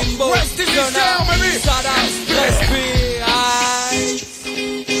 Et yo, West Indies, baby. Respire.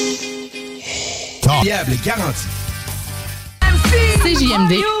 Fiable et garanti.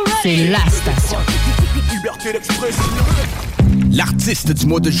 CJMD, c'est la station. Liberté d'expression. L'artiste du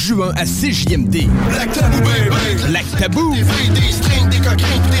mois de juin à CJMD. Black Tabou, baby. Black Tabou. Des filles, des strings, des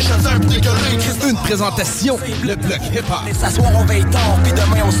coquins, des chasseurs, des gueulés. Une présentation, le bloc hip-hop. Et s'asseoir, on veille tard, puis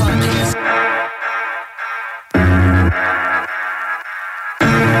demain on s'en crisse.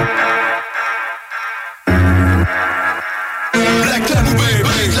 Black Tabou,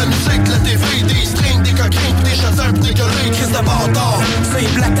 baby. La musique, la TV, des strings, des coquins, des chasseurs, des gueulés. Chris de bâtard. C'est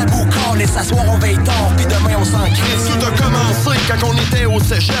Black Tabou, call et s'asseoir, on veille tard, puis demain on s'en crisse. Tout a commencé quand on était au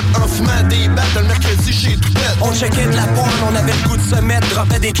cégep en fumant des battes le mercredi chez Toupette. On checkait de la porn, on avait le goût de se mettre,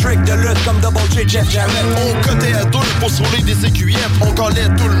 dropait des tricks de lutte comme Double J, Jeff Jarrett. On cotait à deux pour sauver des écuyettes. On collait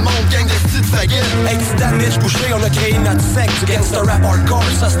tout le monde, gang de petites faguettes. Hey, petit damage bouché, on a créé notre secte. Du gangster rap hardcore,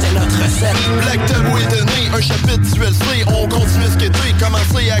 ça c'était notre recette. Black Tabou est donné, un chapitre du LC. On continue à skater,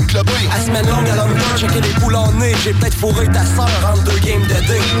 commencer à clubber. À semaine longue à London, checker des poules en nez. J'ai peut-être fourré ta sœur entre deux games de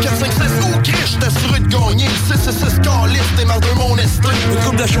dés. 4, 5, 6, ok, j'étais assuré de gagner. 6, 6, 6, calice, t'es marre de mon estime. Une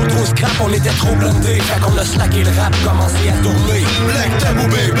couple de shows trop scrap, on était trop blindés. Fait qu'on a slacké le rap, commencé à tourner. Black Tabou,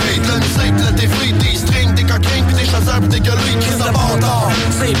 baby, de la musique, de la TV, des strings, des coquins, pis des chasseurs, pis des gueulés. Chris de bâtard,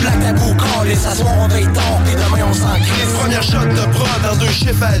 c'est Black Tabou, call et s'asseoir, on veille tard, pis demain on s'en crisse. Première shot de prod dans 2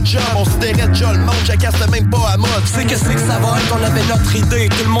 chiffres à job. On se dérait déjà le monde, Jackass même pas à mode. C'est que ça va être, on avait notre idée.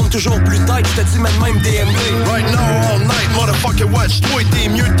 Tout le monde toujours plus tête, je te dis même DMD. Right now, all night, motherfucker, watch. Toi, t'es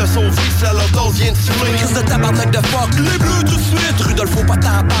mieux de te sauver si la dose vient de siffler. Chris de tabarnak de fuck, les bleus tout de suite. Rudolfo pas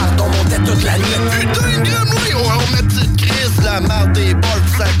t'en parle, on montait toute la nuit. Putain, de gremlin, on met petite crise. La marde des balles,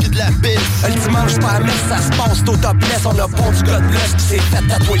 ça pis de la pisse. Le dimanche, pas à messe, ça se passe au topless. On a pont du God bless, pis c'est fait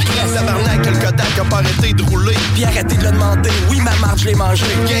tatouer le crest. Tabarnak, le Kodak a pas arrêté de rouler. Puis arrêtez de le demander, oui, ma marde, je l'ai mangé.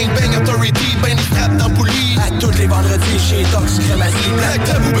 Gangbang Authority, ben des straps dans poulie. À tous les vendredis, chez Dox Crémazie. Black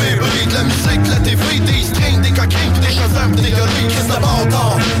Tabou, baby, de la musique, la TV, des strings, des coquins, pis des chasseurs, pis des gueulés. Chris de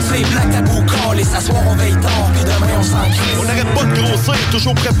bâtard, c'est Black Tabou, call et s'asseoir, on veille tard, pis demain on s'en crisse. On n'arrête pas de grossir,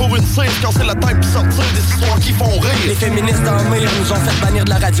 toujours prêt pour une scène, casser la tête pis sortir des histoires qui font rire. Les féministes en mire nous ont fait bannir de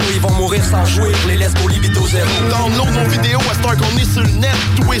la radio, ils vont mourir sans jouer pour les lesbos libido zéro. Download nos vidéos à cette heure qu'on est sur le net,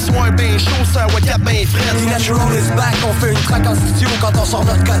 tous les soirs ben chaud, ça WhatsApp ben frais. The Natural is back, on fait une track en studio quand on sort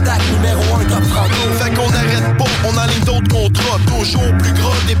notre Kodak, numéro 1 top franco. Fait qu'on n'arrête pas, on enligne d'autres contrats, toujours plus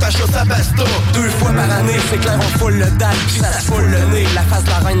gros, des pachos à pasta. 2 fois par année, c'est clair, on foule le dalle, pis ça se foule le nez, la face de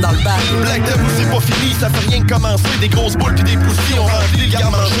la reine dans le bac. Black Tabou, c'est pas fini, ça fait rien que commencer, des grosses boules pis des poussis, on remplit le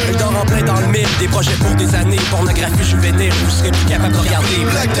garde-manger. Je dors en plein dans le mille, des projets pour des années, pornographie juvénile, vous serez plus capable de regarder.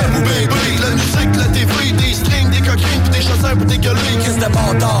 Black Tabou, baby, la musique, la TV, des strings, des coquins, pis des chasseurs, pis des gueulés. Chris de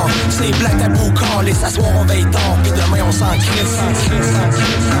bâtard, c'est Black Tabou, call et s'asseoir, on veille tard, pis demain on s'en crisse.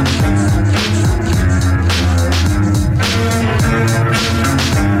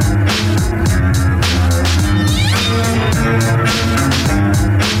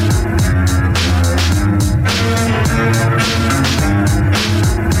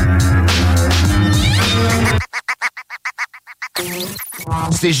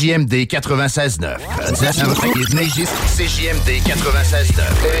 CJMD 96.9. CJMD 96.9.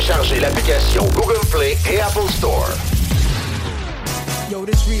 Téléchargez l'application Google Play et Apple Store. Yo,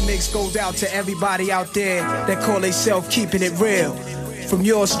 this remix goes out to everybody out there that call themselves keeping it real. From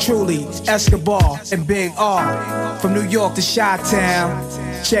yours truly, Escobar and Big R. From New York to Chi-Town,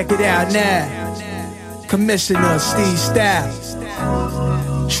 check it out now. Commissioner Steve Staff,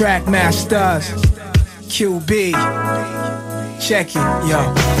 Track Masters. QB. Check it,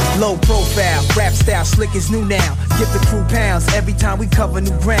 yo. Low profile, rap style, slick is new now. Give the crew pounds every time we cover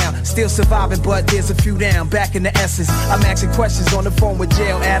new ground. Still surviving, but there's a few down. Back in the essence, I'm asking questions on the phone with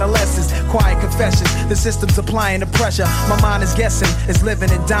jail adolescents. Quiet confessions, the system's applying the pressure. My mind is guessing, it's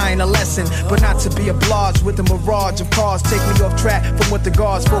living and dying a lesson. But not to be obliged with the mirage of cars. Take me off track from what the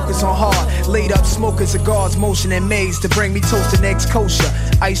guards focus on hard. Laid up smokers, cigars, motion and maze to bring me toast and eggs kosher.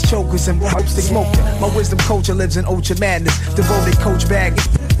 Ice chokers and hopes to smoke it. My wisdom culture lives in ultra madness. Devoted coach bag.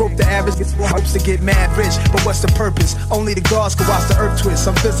 Broke the average, hopes to get mad rich. But what's the purpose? Only the gods can watch the earth twist.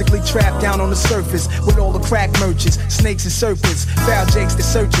 I'm physically trapped down on the surface with all the crack merchants, snakes and serpents, foul jakes the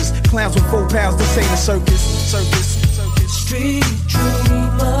searchers, clowns with 4 pounds. This ain't a circus. Street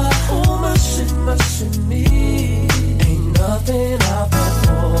dreamer, oh mercy me. Ain't nothing out there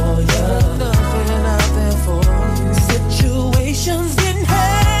for you. Nothing out there for you. Situations getting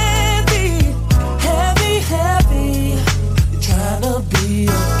heavy. Trying to be a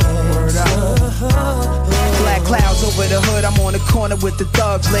gangster. Black clouds over the hood, I'm on the corner with the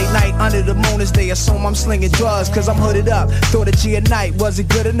thugs. Late night under the moon as they assume I'm slinging drugs. Cause I'm hooded up, thought a G at night wasn't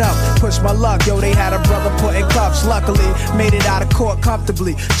good enough. Push my luck, yo, they had a brother put in cuffs. Luckily, made it out of court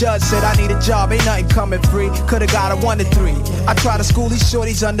comfortably. Judge said I need a job, ain't nothing coming free. Could've got a 1 to 3. I try to school these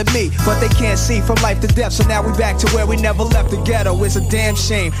shorties under me, but they can't see from life to death. So now we back to where we never left the ghetto. It's a damn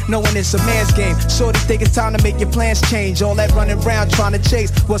shame, knowing it's a man's game. Shorty think it's time to make your plans change. All that running around trying to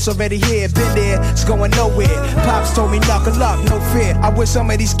chase what's already here. Been there, it's going nowhere. Pops told me knuckle up, no fear. I wish some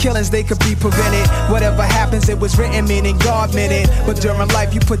of these killings they could be prevented. Whatever happens, it was written, meaning God meant it. But during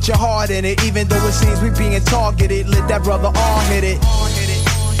life, you put your heart in it. Even though it seems we being targeted, let that brother all hit it.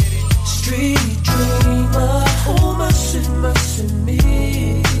 Street dreamer, oh mercy me.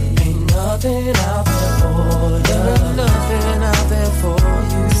 Ain't nothing out there for you. Ain't nothing out there for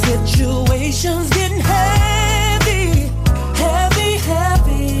you. Situations getting heavy.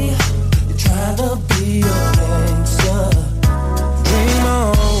 You're trying to be a gangster. Dream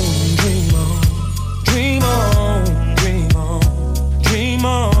on, dream on, dream on, dream on, dream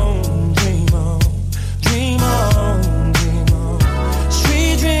on, dream on, dream on, dream on.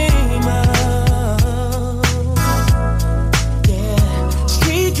 Street dreamer, yeah.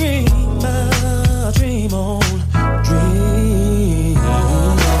 Street dreamer, dream on, dream.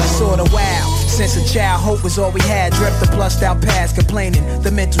 Sorta wild. Since a child, hope was all we had. Dreamt the plussed out past, complaining,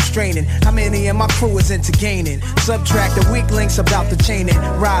 the mental straining. How many in my crew is into gaining? Subtract the weak links about the chaining.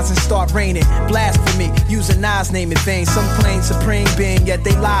 Rise and start raining. Blasphemy, using Nas name in vain. Some claim supreme being, yet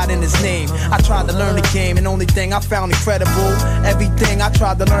they lied in his name. I tried to learn the game, and only thing I found incredible, everything I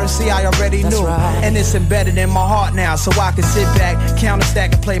tried to learn, see, I already knew. Right. And it's embedded in my heart now, so I can sit back, counter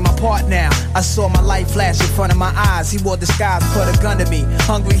stack, and play my part now. I saw my life flash in front of my eyes. He wore disguise, put a gun to me.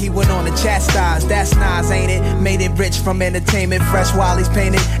 Hungry, he went on to chastise. That's Nas, ain't it? Made it rich from entertainment. Fresh while he's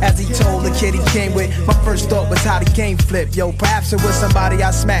painted. As he told the kid he came with. My first thought was how the game flipped. Yo, perhaps it was somebody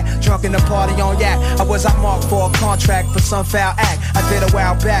I smacked. Drunk in the party on yak. I marked for a contract for some foul act. I did a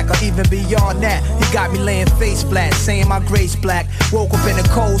while back, or even beyond that. He got me laying face flat, saying my grace black. Woke up in a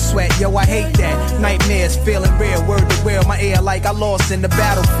cold sweat. Yo, I hate that. Nightmares feeling real. Word to will. My ear like I lost in the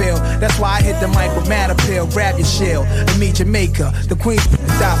battlefield. That's why I hit the mic with mad appeal. Grab your shield and meet Jamaica. The queen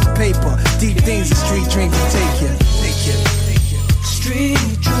die for paper. Deep things the street dreams will take you.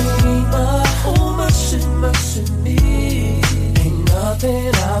 Street dreamer, oh mercy me. Ain't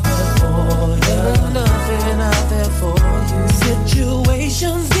nothing out there for you. Ain't nothing out there for you.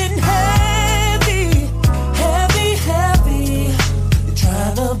 Situations getting heavy. You're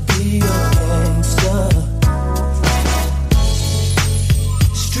trying to be a gangster.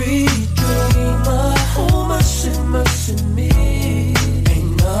 Street dreamer, oh mercy me.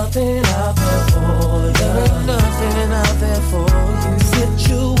 Ain't nothing out there for you. Ain't nothing out there for you.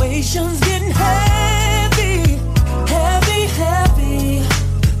 Situations getting heavy.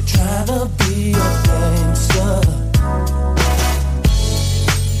 You're trying to be a gangster.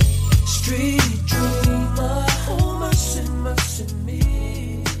 Street dreamer, oh mercy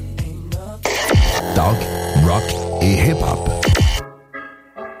me. Ain't nothing. Talk, rock et hip-hop.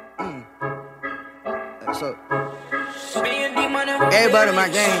 So, everybody in my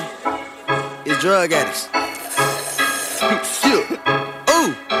game is drug addicts. Chill.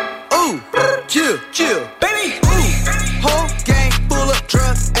 Ooh, chill. Baby, ooh, whole gang full of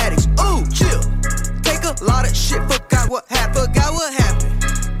drug addicts. Ooh, chill. Take a lot of shit, forgot what happened.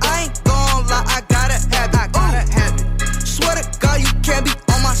 I ain't gon' lie, I gotta have it. Swear to God, you can't be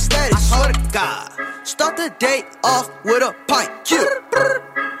on my status. I swear to God. Start the day off with a pint. Chill.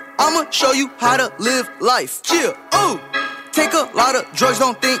 I'ma show you how to live life. Chill. Ooh. Take a lot of drugs,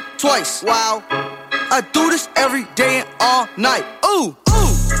 don't think twice. Wow. I do this every day and all night. Ooh,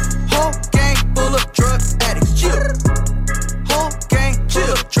 ooh. Whole gang full of drug addicts. Chill. Whole gang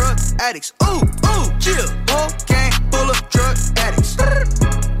chill. Drug addicts. Ooh, ooh. Chill. Whole gang full of drug addicts.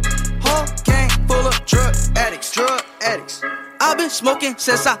 Whole gang full of drug addicts. Drug addicts. I've been smoking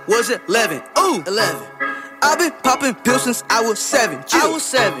since I was 11. Ooh, 11. I've been popping pills since I was 7. Chill. I was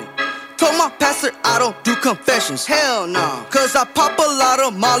 7. Told my pastor I don't do confessions. Hell no. Cause I pop a lot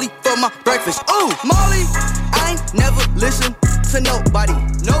of Molly for my breakfast. Ooh, Molly. I ain't never listened to nobody.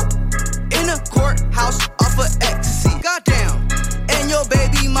 Nope. In a courthouse off of ecstasy. Goddamn. And your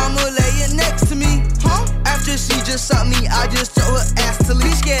baby mama laying next to me. Huh? After she just sucked me, I just told her ass to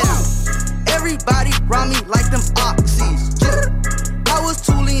leave. Get out. Everybody round me like them oxys. I was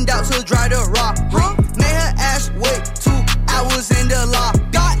too leaned out to dry the rock. Huh? Made her ass wait 2 hours in the lot.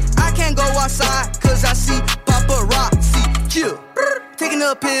 God, I can't go outside cause I see paparazzi. Chill. Taking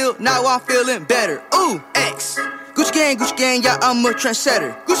a pill, now I'm feeling better. Ooh, X. Gucci gang, yeah, I'm a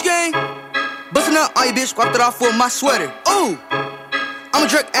trendsetter. Gucci gang. Bustin' up on your bitch, wiped it off with my sweater. Ooh. I'm a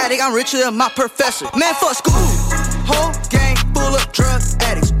drug addict, I'm richer than my professor. Man, fuck school. Whole gang full of drug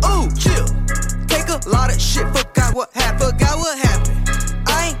addicts. Ooh, chill. Take a lot of shit, forgot what happened.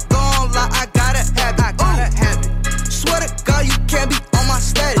 I ain't gon' lie, I gotta have it. Swear to God, you can't be on my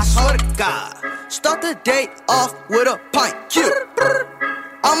status. I swear to God. Start the day off with a pint. Chill.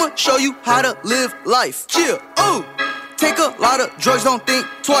 I'ma show you how to live life. Chill. Ooh. Take a lot of drugs, don't think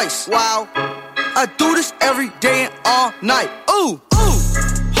twice. Wow. I do this every day and all night. Ooh, ooh.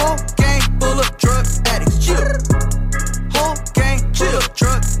 Whole gang full of drug addicts. Chill. Whole gang chill.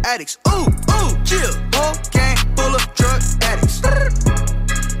 Drug addicts. Ooh, ooh. Chill. Whole gang full of drug addicts.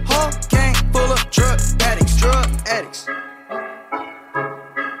 Whole gang full of drug addicts. Drug addicts.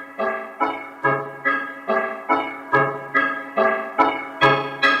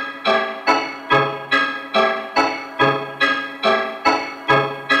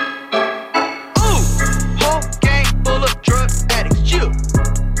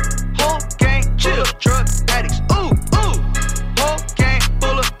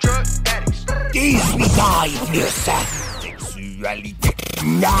 Sexualité.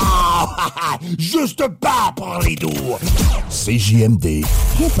 Non! Juste pas pour les doux. CJMD.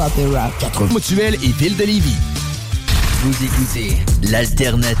 Hip-hop et rap. 80 Mutuelle et Ville de Lévis. Vous écoutez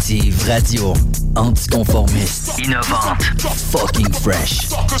l'alternative radio. Anticonformiste. Innovante. Fucking fresh.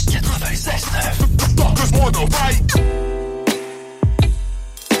 96.9.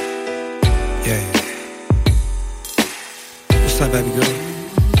 Yeah. What's up, baby girl?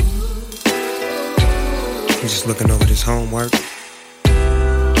 I'm just looking over this homework.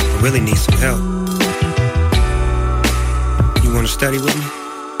 I really need some help. You wanna study with me?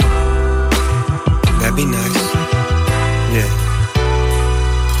 That'd be nice. Yeah.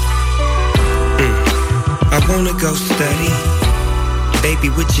 I wanna go study. Baby,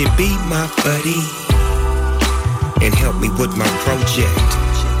 would you be my buddy? And help me with my project.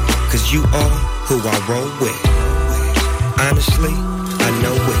 Cause you are who I roll with. Honestly, I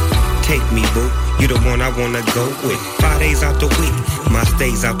know it. Take me, boo. You the one I wanna go with. 5 days out the week, my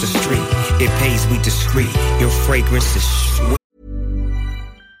stays out the street. It pays we discreet. Your fragrance is sweet.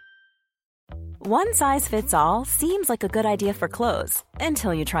 One size fits all seems like a good idea for clothes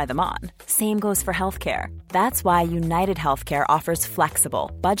until you try them on. Same goes for healthcare. That's why United Healthcare offers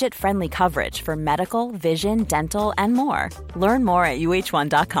flexible, budget-friendly coverage for medical, vision, dental, and more. Learn more at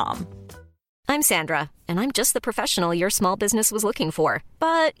uh1.com. I'm Sandra, and I'm just the professional your small business was looking for.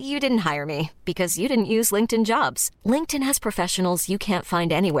 But you didn't hire me because you didn't use LinkedIn Jobs. LinkedIn has professionals you can't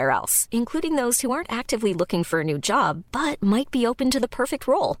find anywhere else, including those who aren't actively looking for a new job, but might be open to the perfect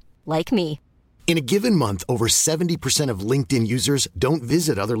role, like me. In a given month, over 70% of LinkedIn users don't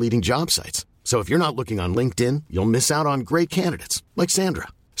visit other leading job sites. So if you're not looking on LinkedIn, you'll miss out on great candidates like Sandra.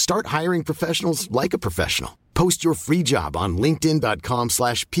 Start hiring professionals like a professional. Post your free job on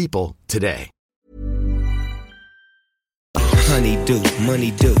linkedin.com/people today. Honey-do,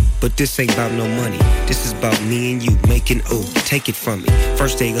 money-do, but this ain't about no money. This is about me and you making ooh, take it from me.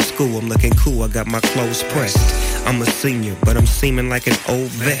 First day of school, I'm looking cool, I got my clothes pressed. I'm a senior, but I'm seeming like an old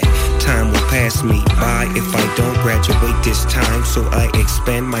vet. Time will pass me by if I don't graduate this time. So I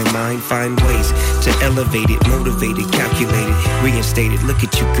expand my mind, find ways to elevate it, motivate it, calculate it, reinstate it. Look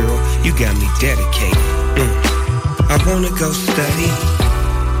at you, girl, you got me dedicated. I wanna go study.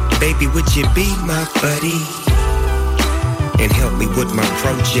 Baby, would you be my buddy? And help me with my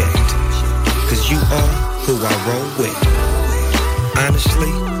project. Cause you are who I roll with.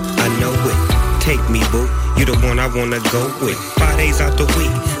 Honestly, I know it. Take me, boo. You the one I wanna go with. 5 days out the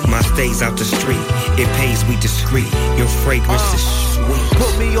week, my stays out the street. It pays we discreet. Your fragrance is sweet.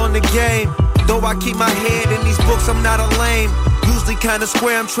 Put me on the game. Though I keep my head in these books, I'm not a lame. Usually kinda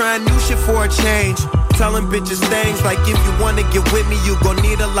square, I'm trying new shit for a change. Telling bitches things like if you wanna get with me, you gon'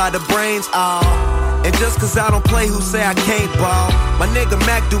 need a lot of brains. And just cause I don't play, who say I can't ball? My nigga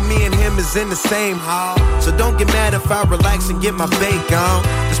Mac do, me and him is in the same hall. So don't get mad if I relax and get my bake on.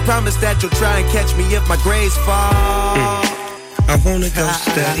 Just promise that you'll try and catch me if my grades fall. I wanna go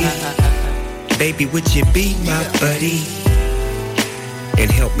study. Baby, would you be my buddy? And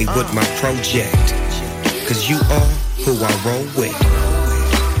help me with my project. Cause you are who I roll with.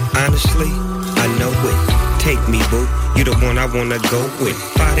 Honestly, I know it. Take me, boo. You the one I wanna go with.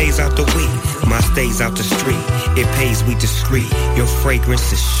 5 days out the week, my stays out the street. It pays, we discreet. Your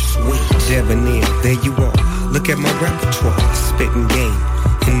fragrance is sweet. Debonair, there you are. Look at my repertoire. Spitting game.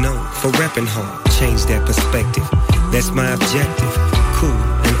 And known for repping hard. Change that perspective. That's my objective. Cool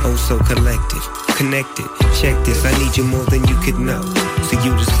and oh so collective. Connected. Check this, I need you more than you could know. So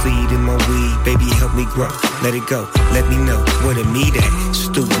you the seed in my weed, baby, help me grow. Let it go, let me know where to meet at.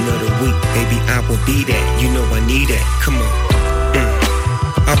 Student of the week, baby, I will be that. You know I need that, come on.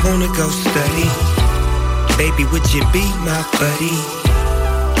 I wanna go study. Baby, would you be my buddy?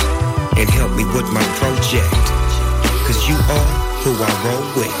 And help me with my project. Cause you are who I roll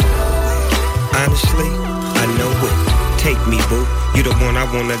with. Honestly, I know it. Take me, boo. You the one I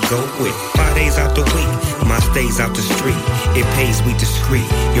wanna go with. 5 days out the week, my stays out the street. It pays, we discreet.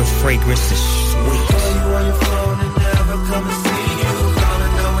 Your fragrance is sweet. Call you on your phone and never come and see you. Gonna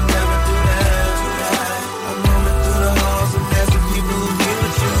know and never do that. I'm roaming through the halls and asking people who be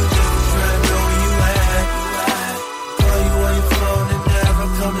with you just to try to know where you at. Call you on your phone and never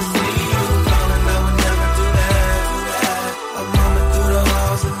come and see you. Gonna know and never do that. I'm roaming through the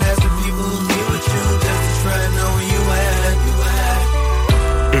halls and asking people who be with you just to try to know where you at.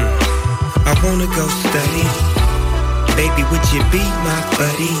 I wanna go study. Baby, would you be my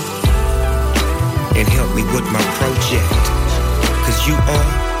buddy? And help me with my project. Cause you are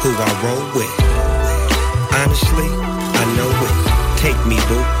who I roll with. Honestly, I know it. Take me,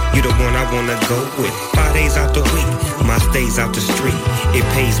 boo. You the one I wanna go with. 5 days out the week, my stays out the street. It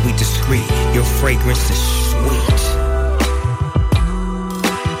pays, we discreet. Your fragrance is sweet.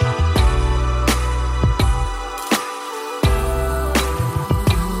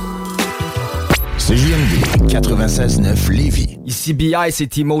 CJMD 96.9 Lévis. Ici BI, c'est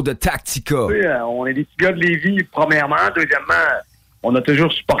Timo de Tactica. Oui, on est des petits gars de Lévis, premièrement. Deuxièmement, on a toujours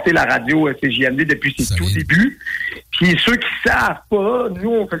supporté la radio CJMD depuis ses tout débuts. Puis ceux qui ne savent pas, nous,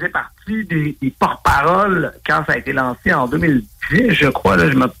 on faisait partie des porte-paroles quand ça a été lancé en 2010, je crois. Là,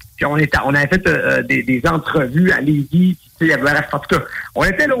 on avait fait des entrevues à Lévis. Il y avait, en tout cas, on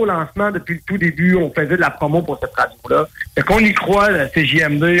était là au lancement depuis le tout début. On faisait de la promo pour cette radio-là. Fait qu'on y croit, la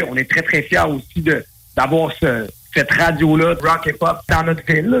CJMD. On est très, très fiers aussi d'avoir cette radio-là, rock et pop, dans notre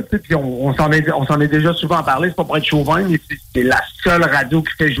ville. Puis on s'en est déjà souvent parlé. C'est pas pour être chauvin, mais c'est la seule radio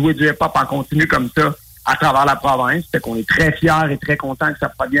qui fait jouer du hip-hop en continu comme ça à travers la province. Fait qu'on est très fiers et très contents que ça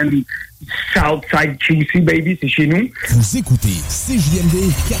provienne du Southside QC, baby. C'est chez nous. Vous écoutez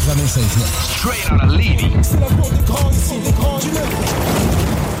CJMD 96.9. Straight out of Lévis. C'est la porte des grands ici, des grands du Nord.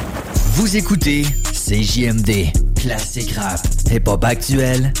 Vous écoutez CJMD. Classique rap. Hip-hop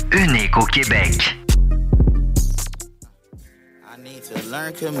actuel. Unique au Québec. To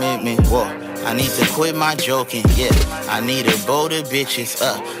learn commitment, whoa. I need to quit my joking, yeah. I need a bolder bitches,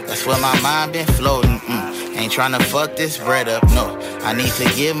 that's where my mind been floating, Ain't tryna fuck this bread up, no. I need to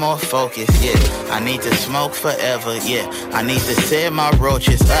get more focused, yeah. I need to smoke forever, yeah. I need to set my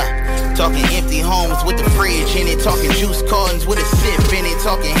roaches, Talking empty homes with the fridge in it. Talking juice cartons with a sip in it.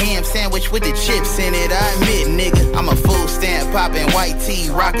 Talking ham sandwich with the chips in it. I admit, nigga, I'm a food stamp popping, white tee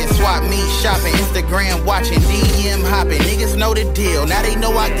rocking, swap meet shopping, Instagram watching, DM hopping. Niggas know the deal. Now they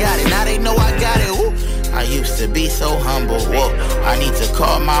know I got it. Now they know I got it. Ooh. I used to be so humble, whoa. I need to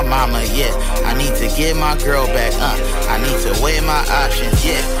call my mama, yeah. I need to get my girl back, I need to weigh my options,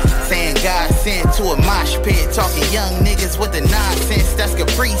 yeah. Saying God sent to a mosh pit. Talking young niggas with the nonsense. That's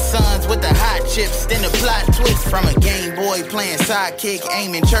Capri Suns with the hot chips. Then the plot twist from a Game Boy playing sidekick,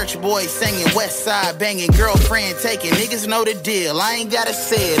 aiming church boys singing West Side, banging girlfriend taking. Niggas know the deal. I ain't gotta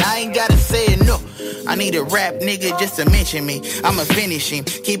say it. I ain't gotta say it. No. I need a rap nigga just to mention me. I'ma finish him.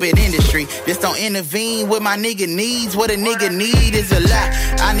 Keep it industry. Just don't intervene with my nigga needs. What a nigga need is a lot.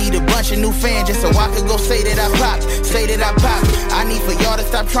 I need a bunch of new fans just so I could go say that I pop. Say that I pop. I need for y'all to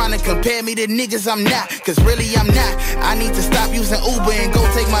stop trying to compare me to niggas I'm not. Cause really I'm not. I need to stop using Uber and go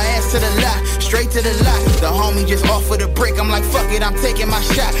take my ass to the lot. Straight to the lot. The homie just offered a brick. I'm like, fuck it, I'm taking my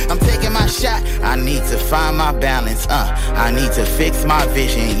shot. I'm taking my shot. I need to find my balance, I need to fix my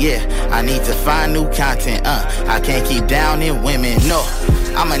vision, yeah. I need to find new content, I can't keep downing women, no.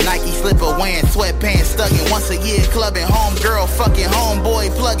 I'm a Nike slipper wearing sweatpants, stuck in once a year clubbing, homegirl fucking, homeboy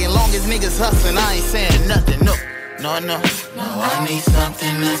plugging. Long as niggas hustling, I ain't saying nothing. No, no, no. No, I need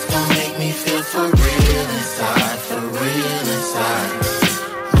something that's gonna make me feel for real inside, for real inside.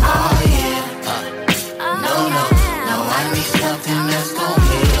 Oh yeah. No, no, no. I need something that's gonna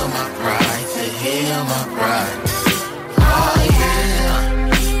heal my pride, to heal my pride. Oh yeah.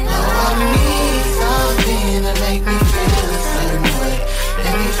 No, I need something to make me feel a certain way,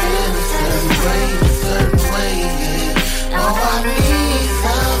 make me feel a certain way, yeah. No, I need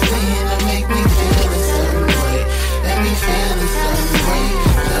something to make me feel a certain way, make me feel a certain way,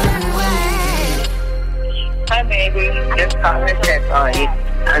 yeah. Hi baby, just calling to check on you.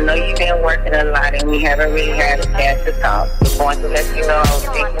 I know you've been working a lot and we haven't really had a chance to talk. Just want to let you know I was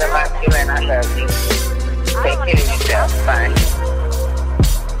thinking about you and I love you. Take care of yourself. Bye.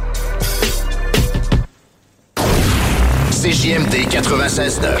 CJMD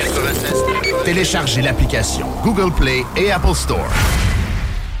 96.9. Téléchargez l'application Google Play et Apple Store.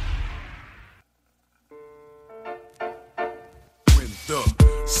 When the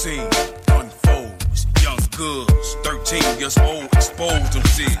scene unfolds, young girls, 13 years old, exposed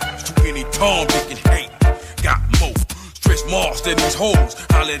themselves to any Tom, Dick, and hate. Got more stretch marks than these hoes,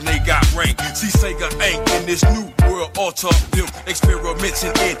 hollering they got rank. See, Sega ain't in this new world altar. Them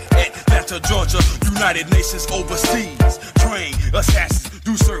experimenting in Atlanta, Georgia, United Nations overseas. Train assassins,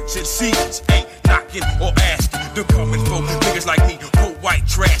 do search and seize. Ain't knocking or asking. They're coming for niggas like me, for white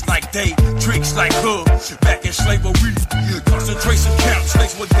trash like they, tricks like her. Back in slavery, concentration camps,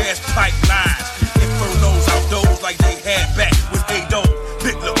 snakes with gas pipelines. Infernos outdoors like they had back with Adolf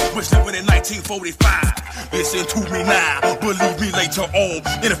Hitler was living in 1945. Listen to me now, believe me later on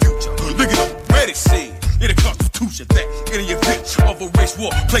in the future. Look at the ready said in the Constitution that in the event of a race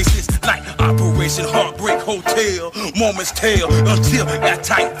war, places like Operation Heartbreak Hotel, moments tell until that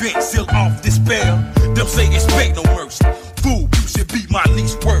tight vent seal off despair. Them say expect no mercy. Fool, you should be my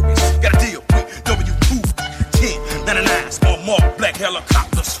least worries. Gotta deal with W2-1099s on marked black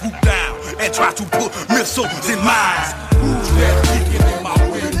helicopters swoop down and try to put missiles in mines. Who's that peeking in my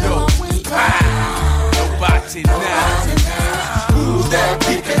window? Nobody now. Who's that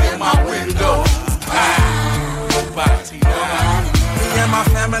peeking in my window? Nobody now. Me and my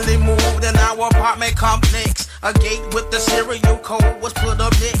family moved in our apartment complex. A gate with the serial code was put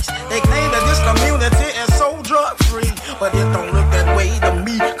up next. They claim that this community is so drug-free, but it don't look that way to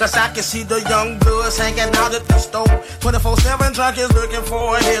me, cause I can see the young bloods hanging out at the store. 24/7 junkies looking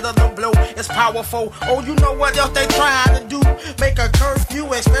for a hit of the blow. It's powerful. Oh, you know what else they trying to do? Make a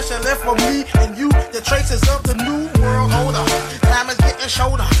curfew, especially for me and you. The traces of the new world order. Time is getting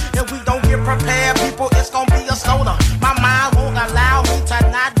shorter. If we don't get prepared, people, it's gonna be a slaughter. My mind won't allow me to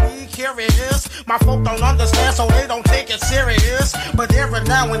not be curious. My folk don't understand, so they don't take it serious. But every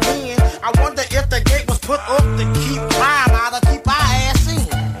now and then, I wonder if the gate was put up to keep crime out, to keep our ass in.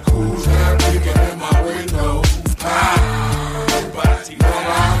 Who's that peeking in my window? Nobody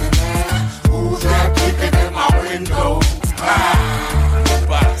now. Who's that peeking in my window?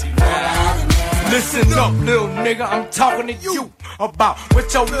 Nobody now. Listen up, little nigga, I'm talking to you about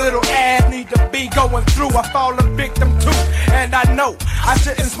what your little ass need to be going through. I fallen victim to, and I know I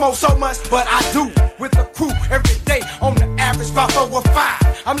shouldn't smoke so much, but I do. With the crew every day, on the average, about over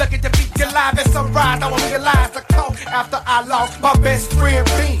 5. I'm lucky to be alive and some ride. I don't realize the cost after I lost my best friend,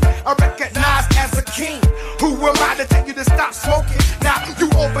 Bean. I recognized as a king. Who am I to tell you to stop smoking? Now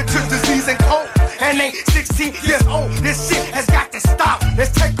you open to disease and cold, and ain't 16 years old. This shit has got to stop.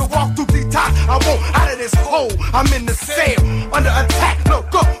 Let's take a walk through the top. I won't out of this hole. I'm in the cell, under attack.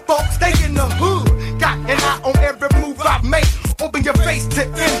 Look up, folks, stay in the hood. Got an eye on every move I make. Open your face to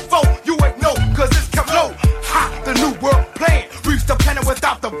info. You ain't know, cause it's come low. Ha, the new world plan. Reach the planet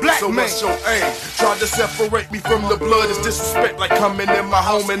without the black so man. So what's your aim? Try to separate me from the blood. It's disrespect like coming in my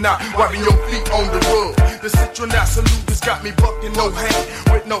home and not wiping your feet on the rug. The citronal salute has got me bucking no hand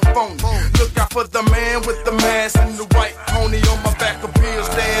with no phone. Look out for the man with the mask and the white pony on my back of bills.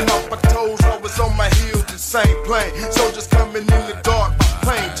 Staying off my toes, always on my heels, the same plane. Soldiers coming in the dark by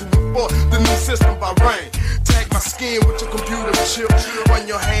plane to report the new system by rain. Tag my skin with your computer chip. Run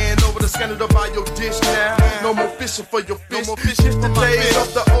your hand over the scanner to buy your dish now. No more fishing for your fish. No more fishing the days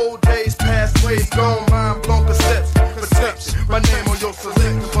of the old days, past ways gone. Mind blown perception. My name on your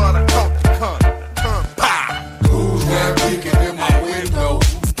selection, but I come. Who's that peeking in my window?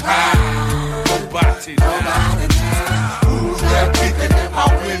 Nobody now. Who's that peeking in my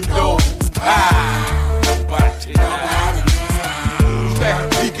window? Nobody now. Who's that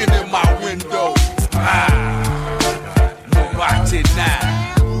peeking in my window? Nobody now.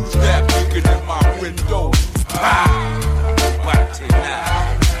 Who's that peeking in my window? Nobody now.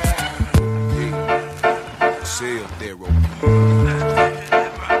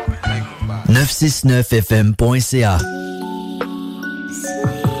 969fm.ca.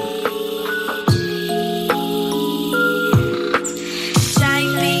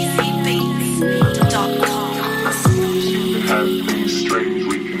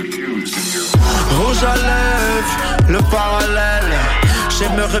 Rouge à lèvres, le parallèle.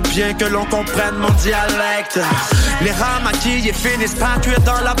 J'aimerais bien que l'on comprenne mon dialecte. Les rats maquillés finissent par cuire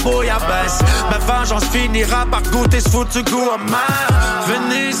dans la bouillabaisse. Ma vengeance finira par goûter ce foutu goût amer.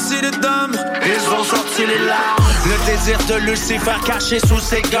 Venez ici les dames, ils ont sorti les larmes. Le désir de Lucifer caché sous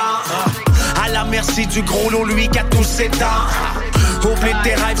ses gants. À la merci du gros lot, lui qui a tous ses dents. Oublie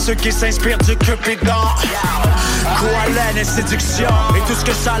tes rêves, ceux qui s'inspirent du Cupidon. Coalène et séduction, et tout ce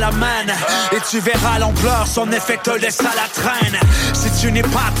que ça l'amène. Et tu verras l'ampleur, son effet te laisse à la traîne. Si tu n'es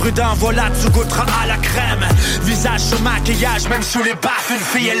pas prudent, voilà, tu goûteras à la crème. Visage sous maquillage, même sous les baffes, une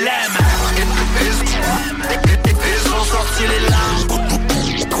fille elle aime. Ils ont sorti les larmes.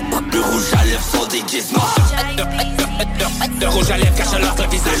 Le rouge à lèvres, son déguisement. Le rouge à lèvres cache leur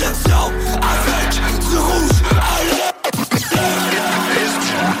visage. Sélection avec du rouge à lèvres.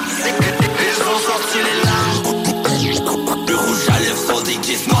 Ils ont sorti les larmes. Le rouge à lèvres, son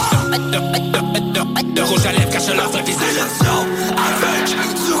déguisement. Le rouge à lèvres cache leur visage. Sélection avec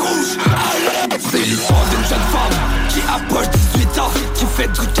du rouge à lèvres. C'est l'histoire d'une jeune femme qui approche 18 ans, qui fait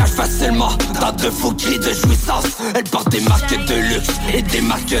du cash facilement dans de faux cris de jouissance. Elle porte des marques de luxe et des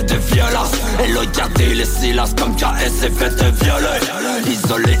marques de violence. Elle a gardé le silence comme quand elle s'est fait violer.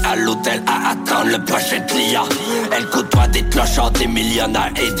 Isolée à l'hôtel à attendre le prochain client. Elle côtoie des clochards, des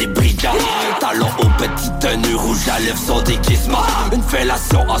millionnaires et des brigands. Talons aux petites tenues rouges à lèvres, son déguisement. Une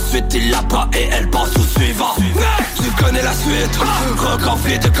fellation, ensuite il la prend et elle passe au suivant. Tu connais la suite, record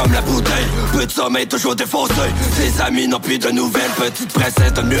vide comme la bouteille. Peu de sommeil toujours défoncé. Ses amis n'ont plus de nouvelles. Petite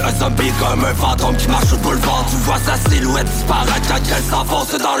princesse devenue un zombie comme un fantôme qui marche au boulevard. Tu vois sa silhouette disparaître quand elle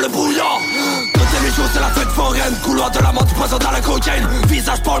s'enfonce dans le brouillard. Toutes les jours c'est la fête foraine. Couloir de la mort, du poison dans la cocaïne.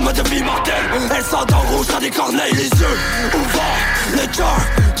 Visage pâle, mode de vie mortelle. Elle sent en rouge dans des corneilles, les yeux ouverts. Le cœur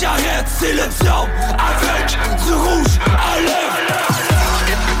qui arrête, c'est le diable avec du rouge à lèvres.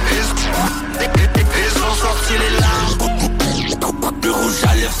 Ils ont sorti les larmes. Le rouge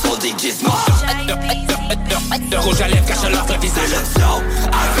à lèvres, son déguisement. Le rouge à lèvres cache leur visage. Sélection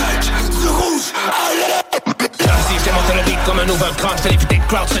avec du rouge à lèvres. Si je démonte le beat comme un overground, je fais l'éviter de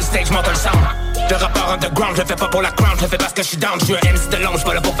crowd sur le stage, monte le sound. Le rappeur underground, je le fais pas pour la crown, je le fais parce que je suis down. Je suis un MC de long, je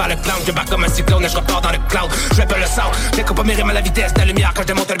pas là pour faire le clown. Je bats comme un cyclone et je repars dans le cloud. Je vais pas le sound, j'écoute pas mes rimes à la vitesse de la lumière. Quand je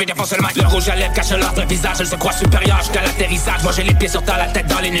démonte le beat, défonce le mic. Le rouge à lèvres cache leur visage, elle se croit supérieure jusqu'à l'atterrissage. Moi j'ai les pieds sur terre, la tête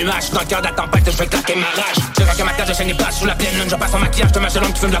dans les nuages. Dans le cœur de la tempête, je vais claquer ma rage. Je claque ma tête, je chaîne les pages sous la pleine lune. Je passe mon maquillage de ma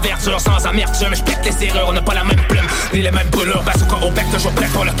gelone qui fume de la verdure sans amertume. Je pète les serrures, on n'a pas la même plume, ni les mêmes brûlures. Bazooka au bec, toujours prêt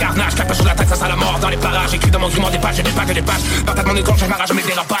pour le carnage. Claque sur la tête, ça sent la mort dans les parages. Écrit dans mon grimoire des pages, j'ai des pages et des pages. Partage mon écran, je m'arrache mes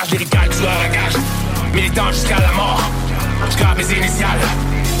dérapages. Lyrical, tueur à gage. Militant jusqu'à la mort, je grave mes initiales.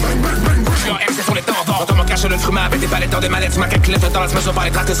 Je suis en MC sur les temps forts. Dans mon cache le fruit avec des palettes dans des mallettes. Ma calculette dans la semaine par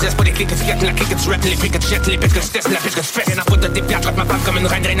les traces de stress. Pas des clics que tu gâtes, la clique que tu rappes, les prix que tu jettes, les bêtes que tu testes, la pêche que tu fais. Rien à foutre de tes pierres, je traite ma femme comme une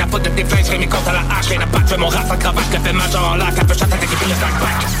reine. Rien à foutre de tes flingues, je mes comptes à la hache. Rien à battre, je fais mon rap sans cravache. Je le fais major en lac, un peu chatte avec les filles de back.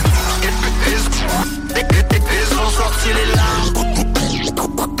 Ils ont sorti les larmes.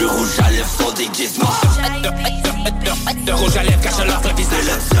 Le rouge à lèvres, son déguisement. Le rouge à lèvres cache leur visage.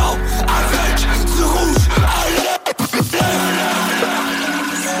 Sélection avec du rouge à lèvres.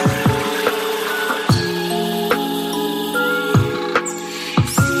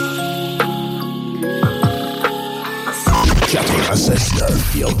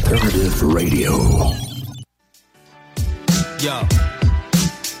 The Alternative Radio. Yo.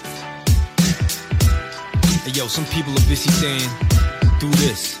 Hey, yo, some people are busy saying, do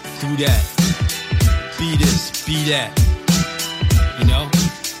this, do that, be this, be that. You know?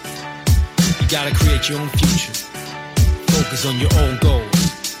 You gotta create your own future. Focus on your own goals.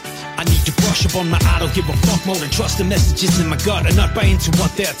 I need to brush up on my I don't give a fuck more than trust the messages in my gut and not buy into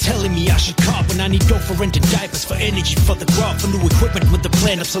what they're telling me I should cop. When I need dough for renting diapers, for energy, for the crop, for new equipment with the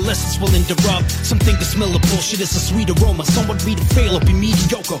plan obsolescence will interrupt. Some think the smell of bullshit is a sweet aroma. Some want me to fail or be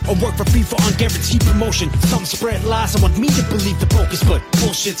mediocre or work for free for unguaranteed promotion. Some spread lies and want me to believe the focus, but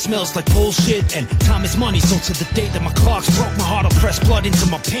bullshit smells like bullshit and time is money. So to the day that my clocks broke, my heart will press blood into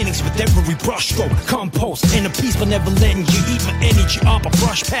my paintings with every brush stroke. Compost and a piece but never letting you eat my energy up. I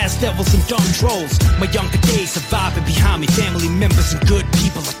brush past devils and dumb trolls. My younger days surviving behind me. Family members and good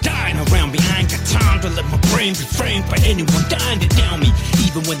people are dying around me. I ain't got time to let my brain be framed by anyone dying to down me.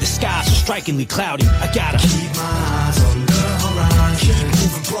 Even when the skies are strikingly cloudy, I gotta keep my eyes on the horizon. Keep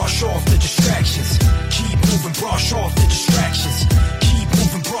moving, brush off the distractions. Keep moving, brush off the distractions. Keep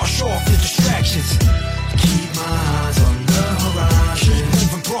moving, brush off the distractions. Keep my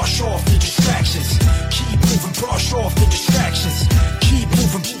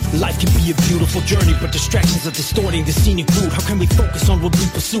beautiful journey, but distractions are distorting the scenic route. How can we focus on what we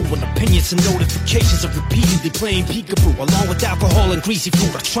pursue when opinions and notifications are repeatedly playing peekaboo? Along with alcohol and greasy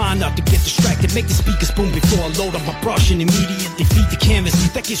food, I try not to get distracted. Make the speakers boom before I load up my brush and immediately feed the canvas.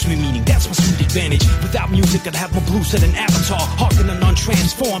 That gives me meaning, that's my sweet advantage. Without music, I'd have my blues at an avatar, harking an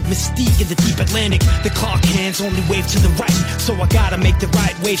untransformed mystique in the deep Atlantic. The clock hands only wave to the right, so I gotta make the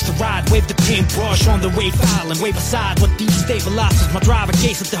right waves to ride. Wave the paintbrush on the wave island, wave aside what destabilizes my driver.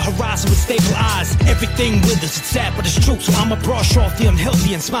 Gaze at the horizon with stable eyes. Everything withers, it's sad but it's true. So I'ma brush off the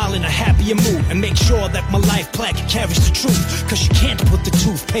unhealthy and smile in a happier mood, and make sure that my life plaque carries the truth. Cause you can't put the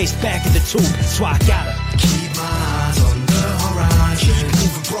toothpaste back in the tube. So I gotta keep my eyes on the horizon. Keep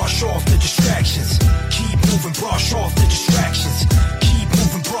moving, brush off the distractions. Keep moving, brush off the distractions. Keep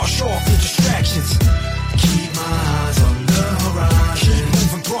moving, brush off the distractions. Keep my eyes on the horizon. Keep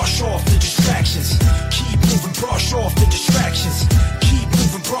moving, brush off the distractions. Keep moving, brush off the distractions. Keep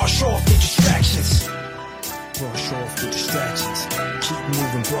moving, brush off the distractions. Brush off the distractions. Keep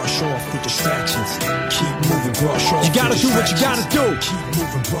moving, brush off the distractions. Keep moving, brush off. You gotta do what you gotta do. Keep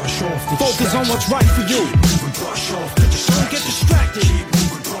moving, brush off the distractions. Focus on what's right for you. Keep moving, brush off the distractions. Don't get distracted. Keep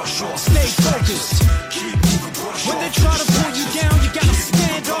moving, brush off. Stay focused. Keep moving, brush off. When they try to pull you down, you gotta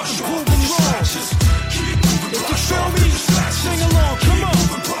stand up and prove them wrong. If you feel me, sing along. Come on.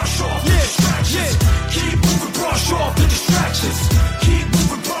 Yeah. Keep moving, brush off the distractions. Keep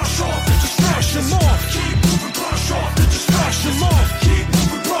moving, brush off the distractions. Keep moving, brush off the distractions. Keep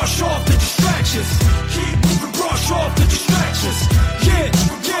moving, brush off the distractions. Keep moving, brush off the distractions. Yeah.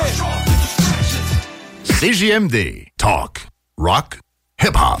 CJMD. Talk. Rock.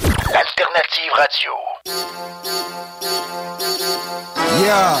 Hip-hop. Alternative radio.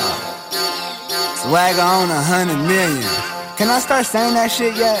 Yeah. Swagger on 100 million. Can I start saying that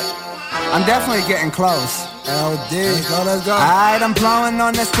shit yet? I'm definitely getting close. LD, let's go. Alright, I'm blowing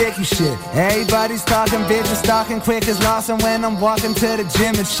on that sticky shit. Everybody's talking, bitches talking quick as Lawson when I'm walking to the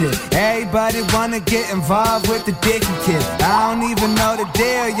gym and shit. Everybody wanna get involved with the dicky kid. I don't even know the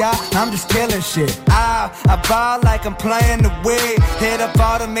deal, y'all. I'm just killing shit. I ball like I'm playing the Wii. Hit up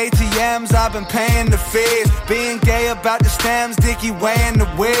all them ATMs, I've been paying the fees. Being gay about the stems, dicky weighing the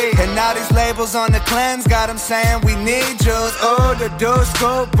weed. And now these labels on the cleanse got them saying we need juice. Oh, the dude,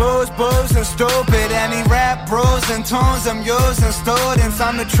 scoop, booze, and stupid. And he rap bros and tunes I'm using students.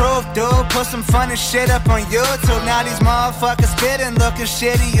 I'm the truth, dude. Put some funny shit up on YouTube. Now these motherfuckers spitting, looking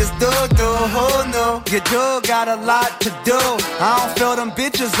shitty as doo-doo. Who knew? You do got a lot to do. I don't fill them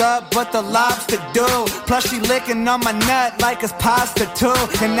bitches up, but the lobster do. Plus she licking on my nut like it's pasta too.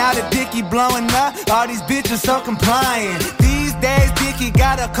 And now the dicky blowing up, all these bitches so compliant. These days Dicky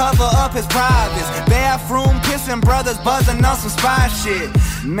gotta cover up his privates. Bathroom kissing brothers buzzing on some spy shit.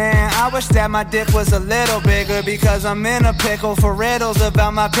 Man, I wish that my dick was a little bigger, because I'm in a pickle for riddles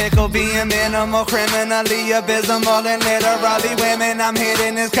about my pickle being minimal, criminally abysmal, and literally women I'm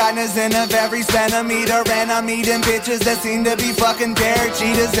hitting is kindness in of every centimeter. And I'm eating bitches that seem to be fucking Derek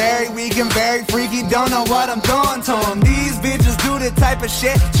Cheetahs every week and very freaky, don't know what I'm doing to them. These bitches do the type of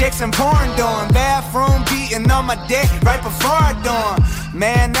shit chicks and porn doing. Bathroom beating on my dick right before I do them.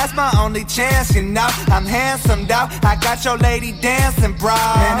 Man, that's my only chance, you know. I'm handsome, though. I got your lady dancing, bro.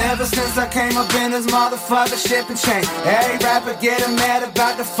 And ever since I came up in this motherfucker shipping chain, every rapper getting mad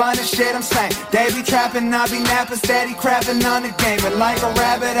about the funniest shit I'm saying. They be trapping, I be napping, steady crapping on the game. And like a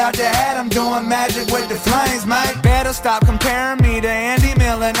rabbit out the hat, I'm doing magic with the flames, mate. Better stop comparing me to Andy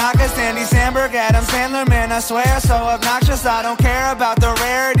Miller, Knockers, Andy Samberg, Adam Sandler, man, I swear, so obnoxious. I don't care about the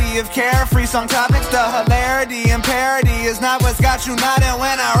rarity of carefree song topics. The hilarity and parody is not what's got you nodding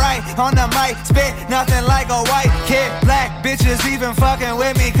when I write on the mic. Spit nothing like a white kid. Black bitches even fucking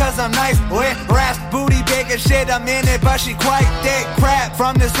with me cause I'm nice with raps. Booty big as shit, I'm in it, but she quite thick. Crap,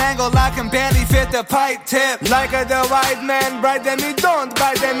 from this angle I can barely fit the pipe tip. Like a the white man, bright them me don't,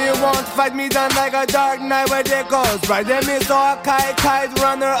 bright them me won't. Fight me down like a dark night where they goes. Bright them me so a kite,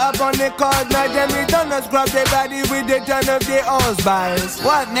 runner up on the cause. Night them me done, scrub their body with the ton of the O's bias.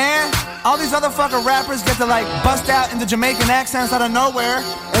 What, man? All these other fucking rappers get to like bust out into Jamaican accents out of nowhere,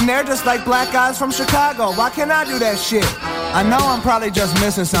 and they're just like black guys from Chicago. Why can't I do that shit? I know I'm probably just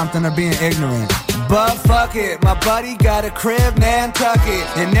missing something or being ignorant, but fuck it, my buddy got a crib,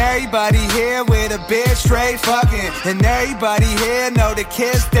 Nantucket, and everybody here with a bitch straight fucking, and everybody here know the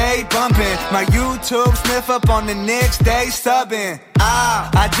kids stay bumping. My YouTube sniff up on the Knicks, they subbing.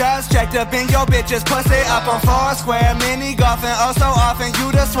 I just checked up in your bitch's pussy up on Foursquare. Mini golfing, oh so often.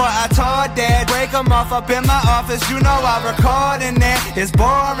 You just what I told dad. Break them off up in my office. You know I record in there. It's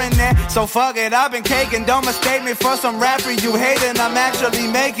boring there. So fuck it, I've been caking. Don't mistake me for some rapper you hating. I'm actually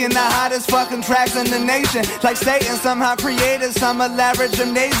making the hottest fucking tracks in the nation. Like Satan somehow created some elaborate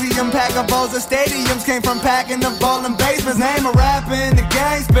gymnasium. Packing bowls of stadiums. Came from packing the bowling basements. Name a rapper in the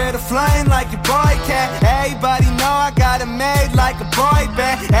gang. Spit a flame like your boy cat. Everybody know I got it made like a boy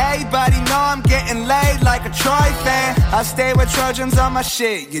band. Everybody know I'm getting laid like a Troy fan. I stay with Trojans on my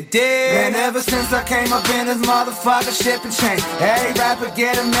shit, you dig? And ever since I came up in this motherfucker, shit been changed. Every rapper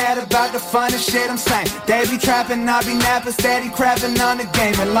getting mad about the funniest shit I'm saying. They be trapping, I be napping, steady crapping on the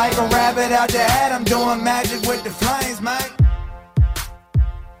game. And like a rabbit out the hat, I'm doing magic with the flames, man.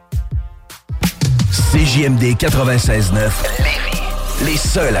 CJMD 96.9 Lévis. Les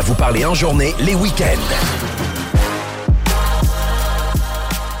seuls à vous parler en journée, les week-ends.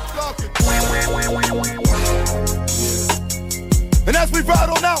 And as we ride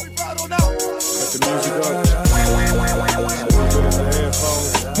on out,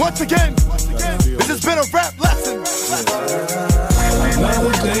 once again, this has been a rap lesson.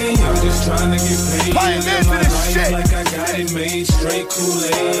 Another day, I'm just trying to get paid. Pioneers to this shit. Like I got it made, straight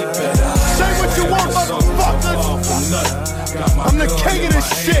Kool-Aid. Say what you want, motherfuckers. I'm the king of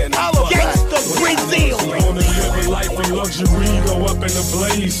this shit. Gangsta Brazil. Wanna live a life of luxury, go up in the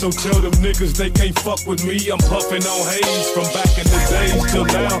blaze. So tell them niggas they can't fuck with me. I'm puffing on haze from back in the days till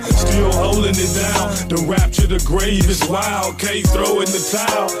now. Still holding it down. The rap to the grave is wild. K throw in the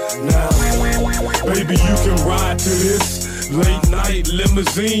towel. Now, baby, you can ride to this. Late night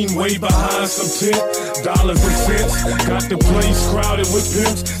limousine, way behind some tent. Dollars and cents, got the place crowded with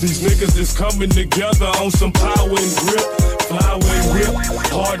pimps. These niggas is coming together on some power and grip. Flower and whip,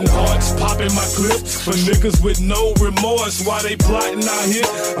 hardened hearts popping my clips. For niggas with no remorse, why they plotting out here?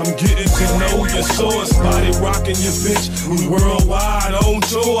 I'm getting to know your source. Body rocking your bitch. We worldwide on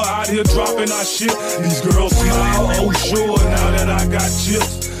tour, out here dropping our shit. These girls smile, oh sure, now that I got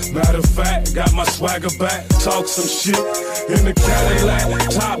chips. Matter of fact, got my swagger back, talk some shit. In the Cadillac,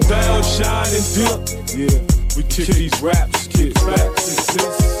 top down, shine and dip. Yeah, we kick these raps, kick back,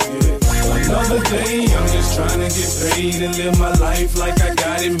 yeah. Another day, I'm just trying to get paid and live my life like I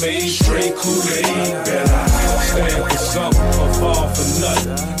got it made. Straight Kool-Aid, better stand for something or fall for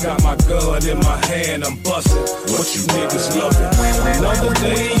nothing. Got my gun in my hand, I'm busting. What you niggas loving? Another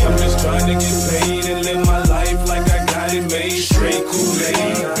day, I'm just trying to get paid and live my life like I got it made. Straight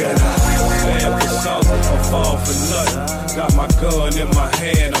Kool-Aid, better stand for something or fall for nothing. Got my gun in my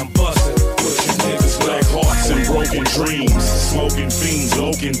hand, I'm busting. What you niggas black hearts and broken dreams, smoking fiends,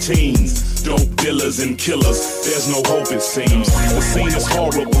 loking teens. Dope dealers and killers, there's no hope it seems. The scene is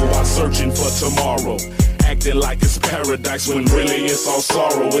horrible while searching for tomorrow. Acting like it's paradise when really it's all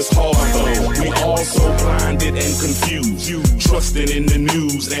sorrow. It's hard though, we all so blinded and confused. You trusting in the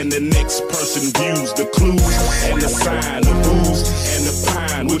news and the next person views the clues and the sign, the booze and the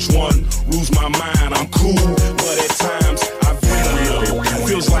pine. Which one rules my mind? I'm cool, but at times I've been a little.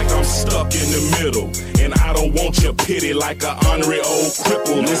 Feels like I'm stuck in the middle, and I don't want your pity like a ornery old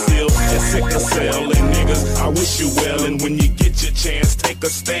cripple. This ill and sickle cell, and niggas, I wish you well. And when you get your chance, take a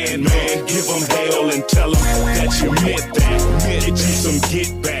stand, man. Give them hell and tell them that you meant that. Get you some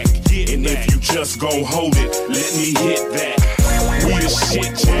get back. And if you just gon' hold it, let me hit that. We the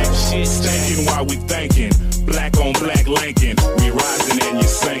shit, Jack. Shit stinking while we thinking. Black on black Lincoln. We rising and you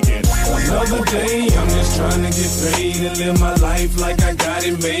sinking. Another day, I'm just trying to get paid and live my life like I got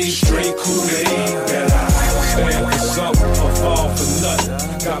it made. Straight Kool-Aid, better stand for something or fall for nothing.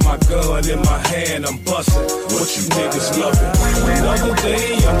 Got my gun in my hand, I'm busting. What you niggas loving? Another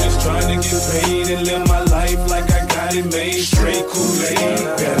day, I'm just trying to get paid and live my life like I got it made. Straight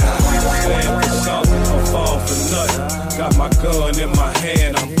Kool-Aid, better stand for something or fall for nothing. Got my gun in my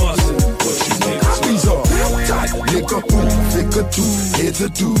hand, I'm busting. What you niggas These are tight, nigga, figure two, heads or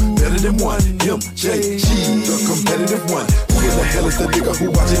two, better than one. MJG, the competitive one. Who in the hell is the nigga who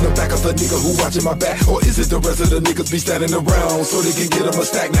watching the back of the nigga who watching my back? Or is it the rest of the niggas be standing around so they can get them a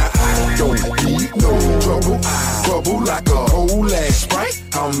stack? Now I don't need no trouble. I trouble like a whole ass Sprite.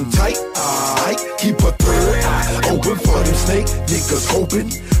 I'm tight, I keep a third eye open for them snake niggas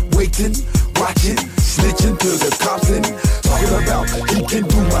hoping, waiting, watching, snitching to the cops and talking about he can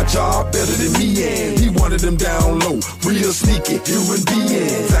do my job better than me, and he wanted them down low, real sneaky human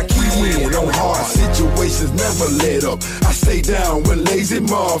beings. I key in on hard situations is never let up. I stay down when lazy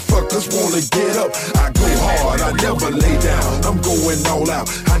motherfuckers wanna get up. I go hard, I never lay down. I'm going all out,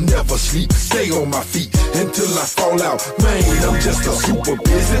 I never sleep. Stay on my feet until I fall out. Man, I'm just a super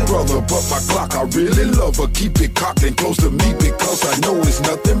busy brother, but my clock, I really love her. Keep it cocked and close to me because I know it's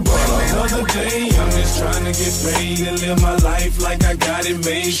nothing but another day. I'm just trying to get paid and live my life like I got it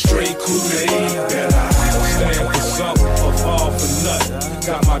made. Straight Kool-Aid, that I stand for something or fall for nothing.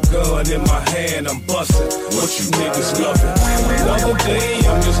 Got my gun in my hand, I'm busting. What you niggas loving? Another day,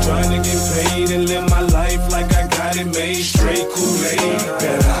 I'm just trying to get paid and live my life like I got it made. Straight Kool-Aid,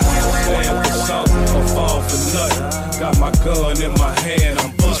 that I stand for something or fall for nothing. Got my gun in my hand,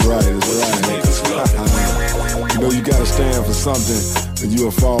 I'm busting. That's right. You know you gotta stand for something, and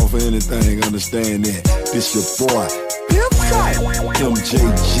you'll fall for anything. Understand that. This your boy,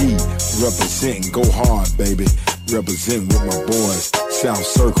 MJG, representing. Go hard, baby. Representing with my boys. South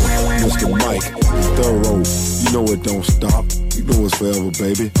Circle, Mr. Mike, the Thorough. You know it don't stop. You know it's forever,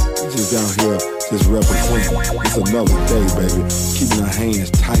 baby. We just out here, just representing. It's another day, baby. Keeping our hands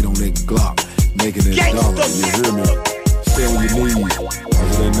tight on that Glock, making that dollar. You hear me? Stay on your knees,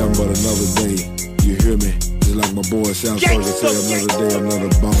 cause it ain't nothing but another day. You hear me? Just like my boy South Circle said, another day,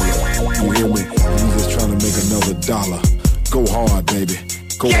 another baller. You hear me? You just trying to make another dollar. Go hard, baby.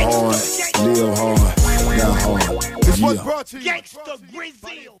 Go hard, live hard, die hard. Yeah.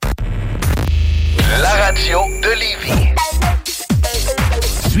 La radio de Lévis.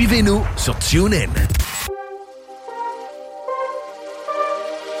 Suivez-nous sur TuneIn.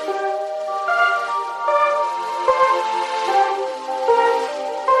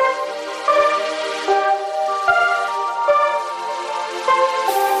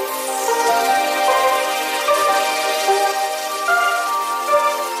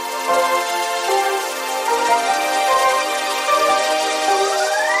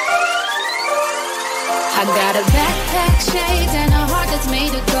 I got a backpack, shades, and a heart that's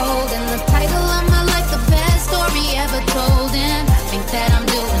made of gold. And the title of my life, the best story ever told. And I think that I'm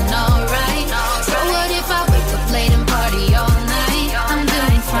doing alright. So what if I wake up late and party all night? I'm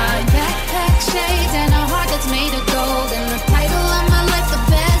doing fine. Backpack, shades, and a heart that's made of gold. And the title of my life, the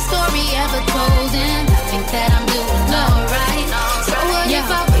best story ever told. And I think that I'm doing alright. So what if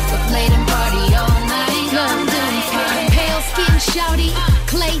I wake up late and party all night? I'm doing fine. Pale skin, shouty,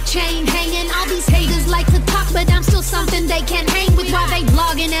 clay chain hanging. All these haters like to talk, but I'm still something they can't hang with. While they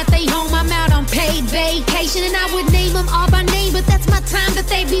blogging at they home, I'm out on paid vacation. And I would name them all by name, but that's my time that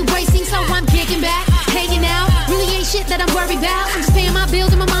they be wasting. So I'm kicking back, hanging out. Really ain't shit that I'm worried about. I'm just paying my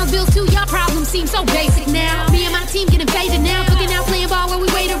bills and my mom's bills too. Y'all problems seem so basic now. Me and my team getting faded now. Cooking out, playing ball while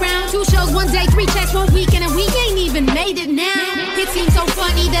we wait around. 2 shows, 1 day, 3 checks, 1 weekend, and we ain't even made it now. It seems so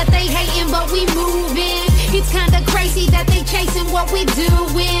funny that they hating, but we moving. It's kinda crazy that they chasing what we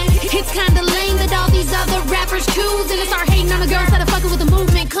doing. It's kinda lame that all these other rappers choosing to start hating on the girls that are fucking with the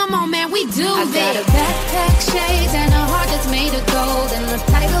movement. Come on, man, we do this. I got a backpack, shades, and a heart that's made of gold. And the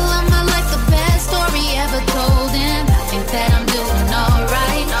title of my life, the best story ever told. And I think that I'm doing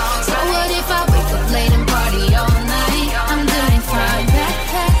alright. So what if I wake up late and party all night? I'm doing fine.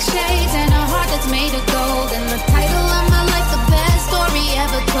 Backpack, shades, and a heart that's made of gold. And the title of my life, the best story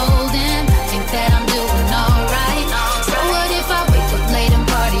ever told. And I think that I'm doing alright. So what if I wake up late and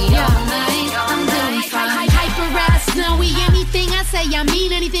party all night? I'm doing fine. Hyper-ass, snowy, anything I say, I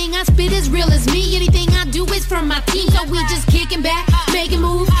mean anything I spit is real as me. Anything I do is from my team, so we just kicking back, making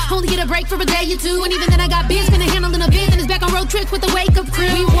moves. Only get a break for a day or two, and even then I got biz, been handling a biz, and it's back on road trips with the wake-up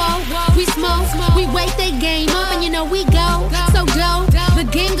crew. We woke, we smoke, we wake they game up, and you know we go so dope. The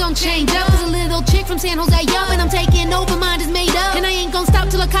game gon' change up. There's a little chick from San Jose, yo, and I'm taking over, mind is made up, and I ain't gon' stop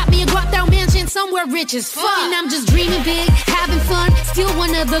till I cop me a guap down mansion somewhere rich as fuck. And I'm just dreaming big, having fun, still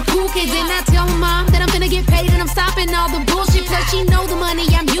one of the cool kids, and I tell my mom that I'm finna get paid and I'm stopping all the bullshit. Plus she know the money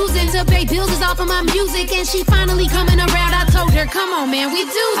I'm using to pay bills is all for my music, and she finally coming around. I told her, come on, man, we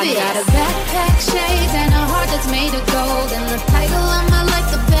do this. I got a backpack, shades, and a heart that's made of gold. And the title of my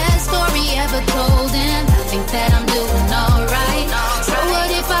life, the best story ever told. And I think that I'm doing alright. So what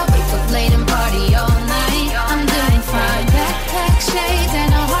if I wake up late and party all night? I'm doing fine. Backpack, shades,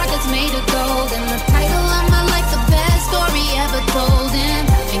 and a heart that's made of gold. And the title of my life, the best story ever told. And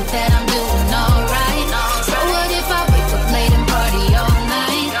I think that I'm doing alright. So what if I wake up late and party all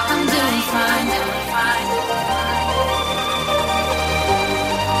night? I'm doing fine.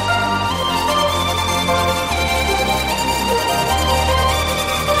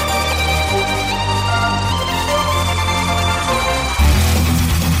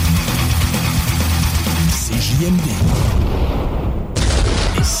 CJMD.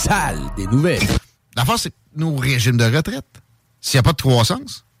 Les salles des nouvelles. La force, c'est nos régimes de retraite. S'il n'y a pas de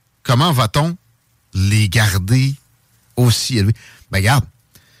croissance, comment va-t-on les garder aussi élevés? Ben, regarde,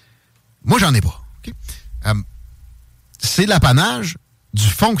 moi, j'en ai pas. Okay? C'est l'apanage du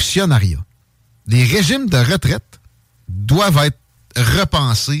fonctionnariat. Les régimes de retraite doivent être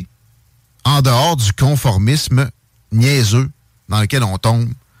repensés en dehors du conformisme niaiseux dans lequel on tombe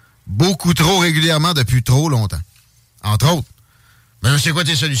beaucoup trop régulièrement depuis trop longtemps. Entre autres, mais c'est quoi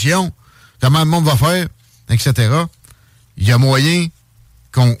tes solutions? Comment le monde va faire? Etc. Il y a moyen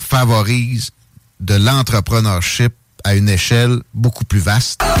qu'on favorise de l'entrepreneurship à une échelle beaucoup plus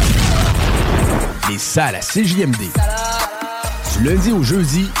vaste. Les salles à CJMD. Du lundi au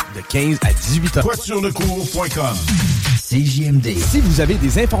jeudi, de 15 à 18 h. Voituresdecours.com. CJMD. Si vous avez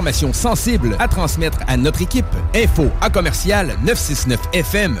des informations sensibles à transmettre à notre équipe,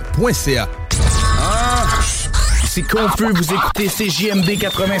 info@969fm.ca. C'est confus, vous écoutez CJMD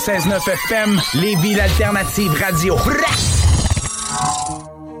 96.9 FM, Lévis, l'alternative radio.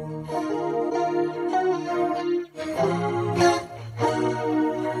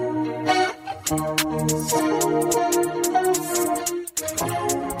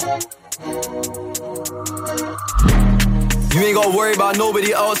 You ain't gotta worry about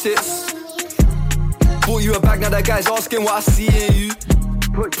nobody else's. Bought you a bag, now that guy's asking what I see in you.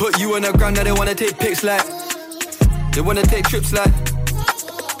 Put you on the ground, now they wanna take pics like. They wanna take trips like.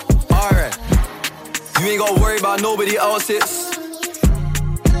 Alright. You ain't gotta worry about nobody else's.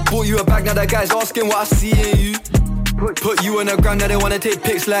 Bought you a bag, now that guy's asking what I see in you. Put you on the ground, now they wanna take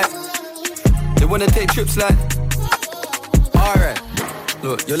pics like. They wanna take trips like. Alright.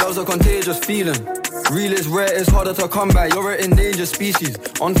 Look, your love's a contagious feeling. Real is rare, it's harder to come by. You're an endangered species,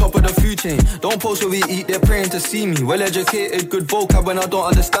 on top of the food chain. Don't post where we eat, they're praying to see me. Well educated, good vocab. When I don't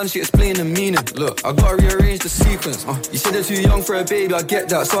understand, she explain the meaning. Look, I gotta rearrange the sequence. You said they're too young for a baby, I get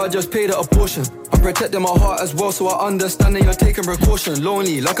that, so I just paid a portion. I'm protecting my heart as well, so I understand that you're taking precaution.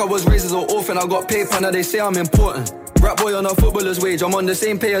 Lonely, like I was raised as an orphan, I got paper, now they say I'm important. Rap boy on a footballer's wage, I'm on the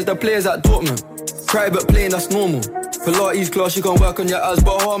same pay as the players at Dortmund. Cry but playing, that's normal. Pilates class, you can work on your ass,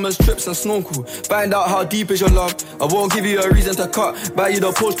 Bahamas, trips and snorkel. Find out how deep is your love, I won't give you a reason to cut. Buy you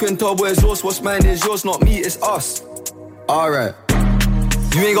the Porsche twin turbo exhaust, what's mine is yours, not me, it's us. Alright.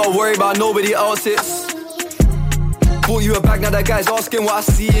 You ain't gotta worry about nobody else's. Bought you a bag, now that guy's asking what I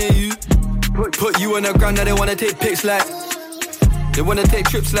see in you. Put you on the ground, now they wanna take pics like. They wanna take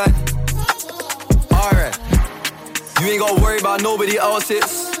trips like. Alright. You ain't gotta worry about nobody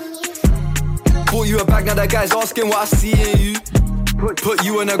else's. Bought you a bag, now that guy's asking what I see in you. Put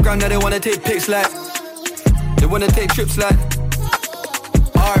you on the ground, now they wanna take pics like. They wanna take trips like.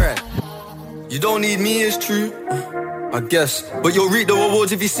 Alright. You don't need me, it's true, I guess. But you'll reap the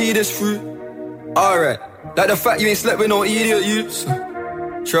rewards if you see this through. Alright. Like the fact you ain't slept with no idiot youths.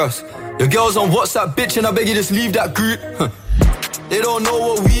 Trust. Your girl's on WhatsApp, bitch, and I beg you just leave that group. They don't know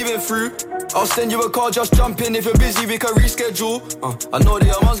what we've been through. I'll send you a call, just jump in. If you're busy, we can reschedule. I know that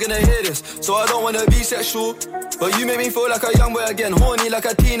your mom's gonna hear this, so I don't wanna be sexual. But you make me feel like a young boy again, horny like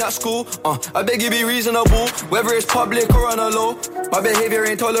a teen at school. I beg you be reasonable, whether it's public or on a low. My behavior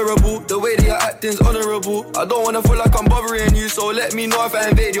ain't tolerable, the way that you're acting's honorable. I don't wanna feel like I'm bothering you, so let me know if I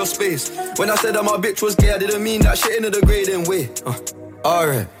invade your space. When I said that my bitch was gay, I didn't mean that shit in a degrading way.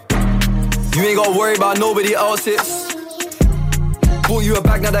 Alright. You ain't gotta worry about nobody else's. Bought you a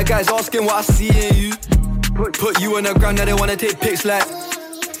bag, now that guy's asking what I see in you. Put you on the ground, now they wanna take pics like.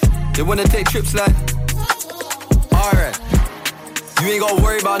 They wanna take trips like. Alright. You ain't gotta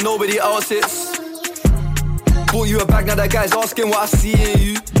worry about nobody else's. Bought you a bag, now that guy's asking what I see in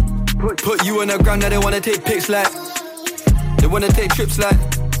you. Put you on the ground, now they wanna take pics like. They wanna take trips like.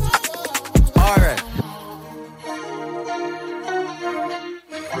 Alright.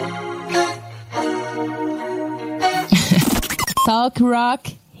 Talk rock,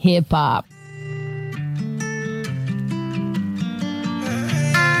 hip hop.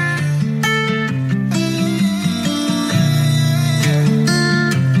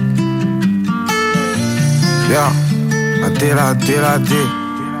 Yeah, la D.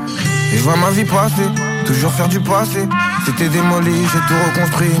 Et je vois ma vie passer, toujours faire du passé. C'était démoli, j'ai tout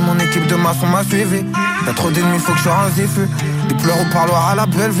reconstruit. Mon équipe de maçons m'a suivi. Y'a trop d'ennemis, faut que je sois un ziffu. Des pleurs au parloir à la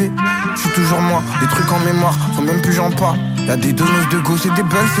belle vie. Je suis toujours moi, des trucs en mémoire, faut même plus j'en parle. Y'a des donneuses de gauche et des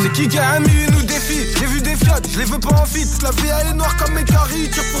belles filles. C'est qui gagne nous défie. J'ai vu des fiats, je les veux pas en fit. La vie elle est noire comme mes caries.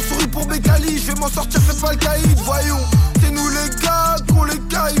 Tire pour souris pour mes calis. Je vais m'en sortir, fais pas le caïd. Voyons, c'est nous les gars qu'on les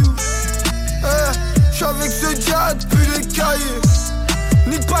cailloux. J'suis avec ce diade, puis les cahiers.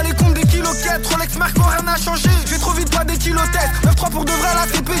 Nique pas les comptes des kilos loquettes, Rolex Merco, rien n'a changé. J'ai trop vite pas des kilotesses. 9-3 pour de vrai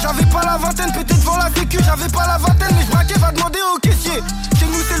la CP, j'avais pas la vingtaine, peut-être devant la sécu, j'avais pas la vingtaine, mais j'braquais, va demander au caissier. Chez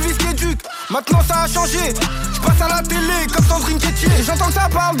nous c'est le vice qui éduque, maintenant ça a changé. J'passe à la télé comme Sandrine Quétier. J'entends que ça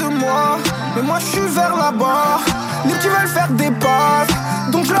parle de moi, mais moi je suis vers là-bas. Les petits veulent faire des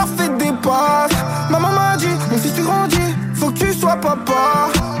passes, donc je leur fais des passes. Maman m'a dit, mon fils tu grandis, faut que tu sois papa.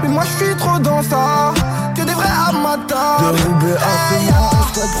 Mais moi je suis trop dans ça, que des vrais amateurs. De Roubaix à Fillon, on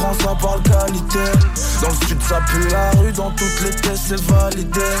se comprend ça parle qualité. Dans le sud ça pue la rue, dans toutes les tests c'est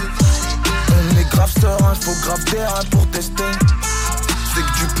validé. On est grave serein, faut grave terrain pour tester. C'est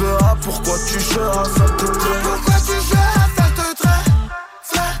que tu peux, ah pourquoi tu gères, ça te traite. Pourquoi tu gères, ça te traite.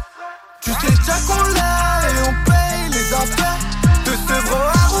 Tu sais déjà qu'on l'a et on paye les affaires. De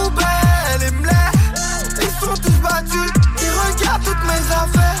Sèvres à Roubaix, les mlets, ils sont tous battus, ils regardent toutes mes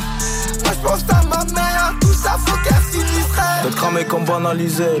affaires. Moi j'pense à ma mère, tout ça faut qu'elle s'initrerait. D'être cramé comme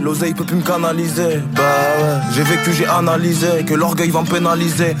banalisé, l'oseille peut plus me canaliser. Bah ouais, j'ai vécu, j'ai analysé, que l'orgueil va me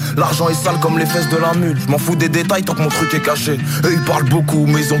pénaliser. L'argent est sale comme les fesses de la mule, j'm'en fous des détails tant que mon truc est caché. Eux ils parlent beaucoup,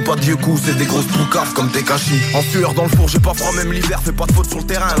 mais ils ont pas de vieux coups, c'est des grosses poucaves comme des cachis. En sueur dans le four, j'ai pas froid même l'hiver, fais pas de faute sur le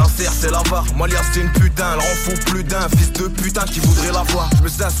terrain. La serre c'est la barre, Malia c'est une putain, elle rend fou plus d'un fils de putain qui voudrait la voir. J'mets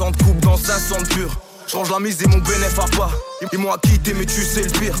 500 de coupe dans 500 de pur. Change la mise et mon bénéf à pas. Ils m'ont quitté mais tu sais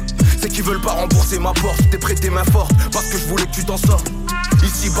le pire, c'est qu'ils veulent pas rembourser ma porte. T'es prêté main forte parce que je voulais que tu t'en sors.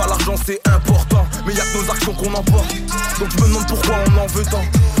 Ici bas l'argent c'est important, mais y'a que nos actions qu'on emporte. Donc je me demande pourquoi on en veut tant.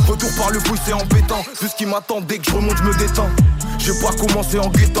 Retour par le fouille c'est embêtant. Vu ce qui m'attend, dès que je remonte je me détends. J'ai pas commencé en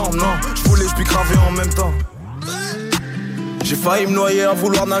guettant, non. Je voulais je puis craver en même temps. J'ai failli me noyer à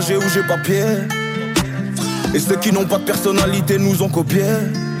vouloir nager où j'ai pas pied. Et ceux qui n'ont pas de personnalité nous ont copié.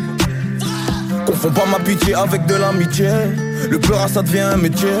 Confonds pas ma pitié avec de l'amitié. Le peur ça devient un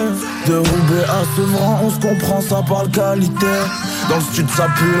métier. De Roubaix à Sevran, on se comprend, ça parle qualité. Dans le sud ça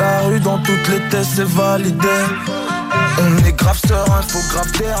pue la rue, dans toutes les tests c'est validé. On est grave serein, faut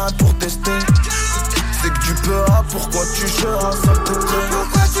grave terrain pour tester. C'est que tu peux, ah pourquoi tu gères, ça te traite.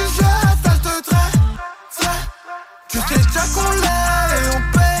 Pourquoi tu gères, ça te traite. Tu sais déjà qu'on l'est et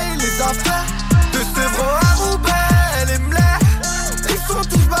on paye les affaires. De Sèvres à Roubaix, les mlets, ils sont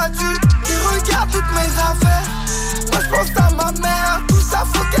tous battus. Regarde toutes mes affaires. Moi j'pense à ma mère, tout ça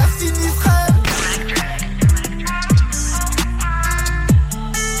faut qu'elle s'initrerait.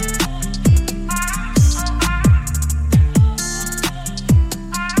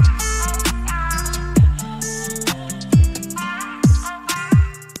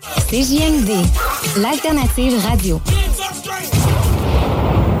 CJMD, l'alternative radio.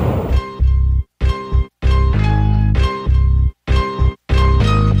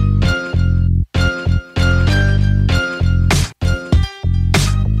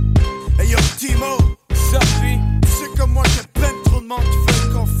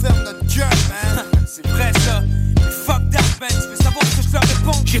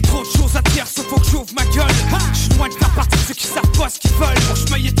 J'ai trop de choses à dire, sauf faut que j'ouvre ma gueule. J'suis loin de faire partie de ceux qui savent pas ce qu'ils veulent. Mon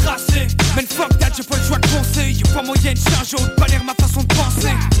chemin y est tracé, mais fuck that, j'ai pas le choix de penser. Y'a pas moyen de changer ou de pas lire ma façon de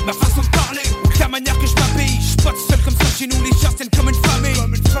penser, ma façon de parler, ou la manière que je m'habille. J'suis pas tout seul comme ça chez nous, les gens tiennent comme une famille.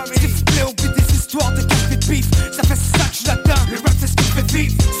 S'il vous plaît, oublie des histoires de café de bif. Ça fait 6 ans que j'suis là-dedans, le rap c'est ce qui me fait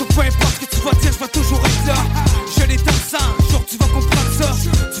vivre. Sauf peu importe ce que tu vas dire, j'vais toujours être là. Je l'ai dans le sang, un jour tu vas comprendre ça.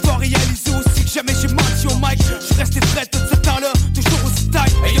 Tu vas réaliser aussi que jamais j'ai menti au mic. J'suis resté prêt tout ce temps-là, toujours aussi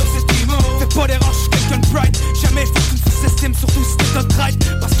tight. Hey yo c'est Timo, fais pas d'erreur, j'suis quelqu'un de bright. Jamais fait une sous-estime, surtout si t'es notre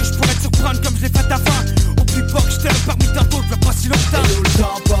right. Parce que j'pourrais te surprendre comme je l'ai fait avant. Oublie pas que j'étais là parmi tant d'autres, j'vais pas si longtemps. Hey yo le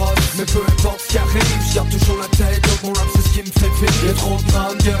temps passe, mais peu importe ce qui arrive, j'garde toujours la tête, donc mon rap c'est ce qui me fait vivre. Y'a trop de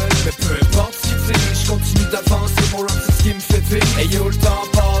grande gueule, mais peu importe ce qui fait, j'continue d'avancer, mon rap c'est ce qui me fait vivre. Hey yo le temps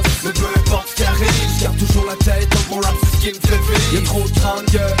passe, mais peu importe ce qui arrive, j'garde toujours la tête, donc mon rap c'est ce qui me fait vivre. Y'a trop de grande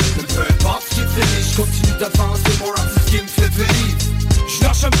gueule, mais peu importe ce qui fait, j'continue d'avancer, mon rap c'est ce qui me fait vivre.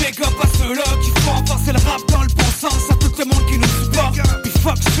 J'lâche un big up à ceux-là qui font avancer le rap dans le bon sens, à tout le monde qui nous supporte. Puis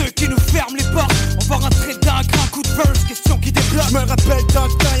fuck ceux qui nous ferment les portes. On va rentrer dans un grand coup de verse, question qui débloque. J'me rappelle dans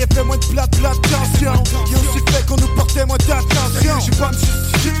le temps, y'avait moins de blabla de tension. Y'a aussi fait qu'on nous portait moins d'attention. J'ai pas à me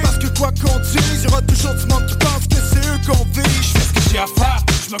justifier, parce que quoi qu'on dise, y'aura toujours du monde qui pense que c'est eux qu'on vise. J'fais ce que j'ai à faire,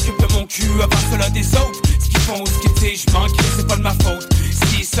 j'm'occupe de mon cul avant cela des autres. Ce qu'ils font ou ce qu'ils disent, j'manque, c'est pas de ma faute.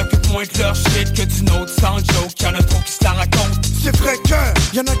 S'ils s'occupent moins de leur shit que d'une autre, sans joke, y'en a trop qui se la racontent. C'est vrai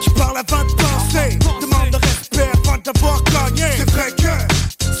que y'en a qui parlent avant de penser, demandent le respect avant d'avoir gagné. C'est vrai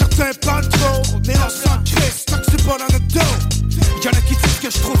que certains parlent trop, mais on s'en crisse tant que c'est pas dans notre dos. Y'en a qui disent que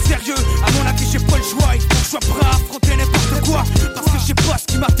je suis trop sérieux, à mon avis j'ai pas le choix. Il faut que je sois prêt à affronter n'importe quoi, parce que je sais pas ce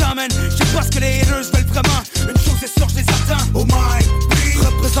qui m'attend, man. Je sais pas ce que les haters veulent vraiment. Une chose est sûre, je les attends. Oh my, je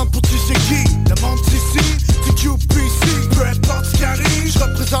représente pour tu sais qui, le monde d'ici, du QPC. Peu importe ce qui arrive, je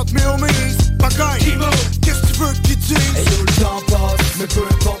représente représente mes homies. Bagaille, qu'est-ce que tu veux qu'ils disent? Hey yo, le temps passe, mais peu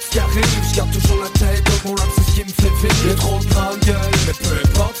importe ce qui arrive, je garde toujours la tête dans mon rap, c'est ce qui me fait vivre. Y'a trop de grande gueule, mais peu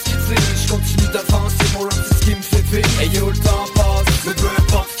importe ce qu'ils disent, je continue d'avancer, mon rap c'est ce qui me fait vivre. Hey yo, le temps passe, mais peu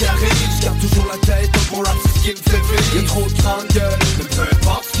importe ce qui arrive, je garde toujours la tête dans mon rap, c'est ce qui me fait vivre. Y'a trop de grande gueule, mais peu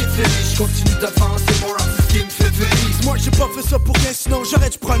importe ce qu'ils disent, je continue d'avancer, mon rap c'est ce qui me fait vivre. Moi j'ai pas fait ça pour rien, sinon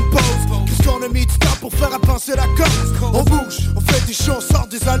j'arrête, je prends une pause. Qu'est-ce qu'on a mis du temps pour faire avancer la cause? On bouge, on fait des shows, on sort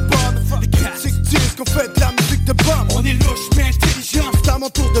des albums. Les critiques disent qu'on fait de la musique de bombe. On est louche mais intelligent, c'est à mon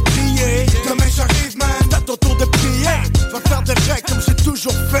tour de briller. Demain j'arrive man, à ton tour de prier. Va faire des règles comme j'ai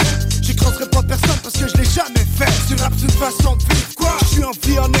toujours fait. J'écraserai pas personne parce que je l'ai jamais fait. Tu rap c'est une façon de vivre, quoi? J'suis en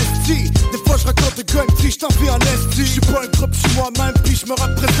vie en esti. Des fois j'raconte de gun free, j't'en vie en esti. J'suis pas un groupe, j'suis moi-même, puis j'me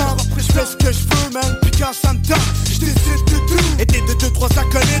représente. J'fais ce que j'veux man, puis quand ça me tente, j'décide de tout. Et t'es de 2-3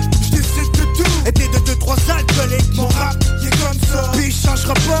 acolytes, j'décide de tout. Et t'es de 2-3 alcooliques. Mon rap, il est comme ça, puis il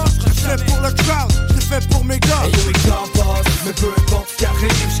changera pas. J'le fais pour le crowd, j'le fais pour mes gars. Hey yo, les temps passent, mais peu importe ce qui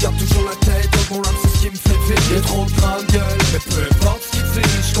arrive, je garde toujours la tête dans mon rap, c'est ce qui me fait vivre. Y'a trop de grande gueule, mais peu importe ce qu'ils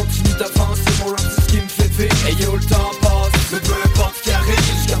disent, je continue d'avancer, mon rap c'est ce qui me fait vivre. Hey yo, le temps passe, mais peu importe ce qui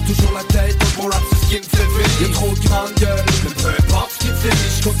arrive, je garde toujours la tête dans mon rap, c'est ce qui me fait vivre. Y'a trop de grande gueule, mais peu importe ce qu'ils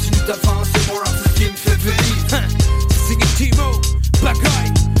disent, je continue d'avancer, mon rap c'est ce qui me fait vivre. Singing Timo,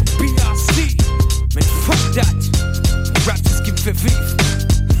 Bagaille, BRC, man fuck that. Rap c'est ce qui me fait vivre.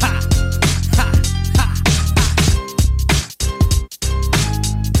 Ha, ha, ha, ha.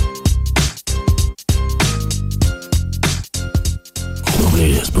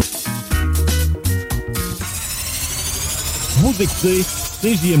 Vous écoutez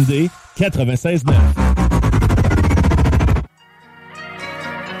CJMD 96.9.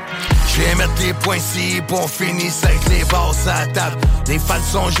 Je viens mettre les points ici pour finir avec les basses à la table. Les fans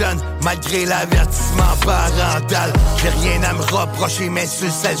sont jeunes, malgré l'avertissement parental. J'ai rien à me reprocher, mais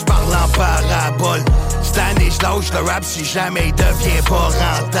sur celle, je parle en parabole. Cette année, je lâche le rap si jamais il devient pas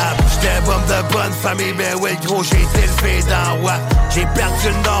rentable. J'étais bombe de bonne famille, mais ouais, gros, j'ai été élevé dans Watt. J'ai perdu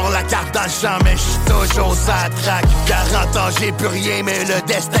le nord, la carte dans le champ, mais j'suis toujours sa traque. 40 ans, j'ai plus rien, mais le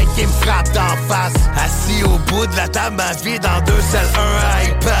destin qui me frappe d'en face. Assis au bout de la table, ma vie dans 2 selles, un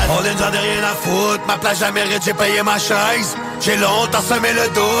iPad. On est j'en ai rien à foutre, ma plage à mérite, j'ai payé ma chaise. J'ai longtemps semé le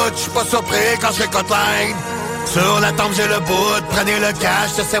doute, j'suis pas surpris quand je récolte line. Sur la tombe j'ai le bout, prenez le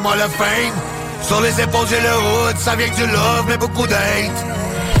cash, c'est moi le fame. Sur les épaules j'ai le hood, ça vient que du love, mais beaucoup d'hate.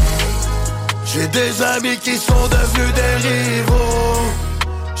 J'ai des amis qui sont devenus des rivaux.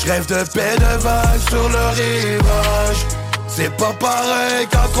 J'rêve de paix, de vagues sur le rivage. C'est pas pareil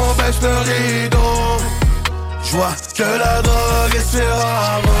quand on baisse le rideau. J'vois que la drogue et ses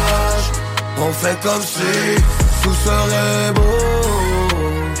ravages. On fait comme si tout serait beau.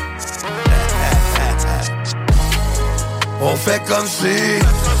 On fait comme si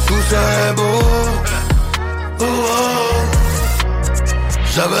tout serait beau. Oh, oh.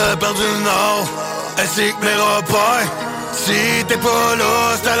 J'avais perdu le nord, ainsi que mes repères. Si t'es pas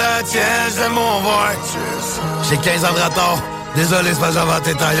là, c'est à la tienne, c'est mon verre. J'ai 15 ans de retard, désolé, c'est pas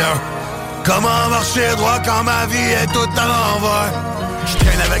j'avais été ailleurs. Comment marcher droit quand ma vie est toute à l'envers?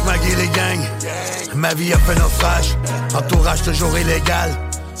 J'traîne avec ma guille les gangs, ma vie a fait naufrage. Entourage toujours illégal,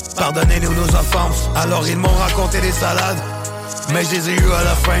 pardonnez-nous nos offenses. Alors ils m'ont raconté des salades, mais je les ai eu à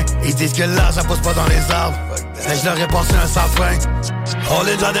la fin. Ils disent que là ça pousse pas dans les arbres, mais je leur ai passé un sans-frein. On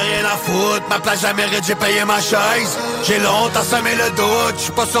est j'en ai rien à foutre, ma place à mérite, j'ai payé ma chaise. J'ai longtemps semé le doute,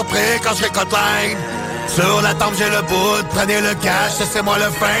 j'suis pas surpris quand je récolte line. Sur la tombe j'ai le bout, prenez le cash, c'est moi le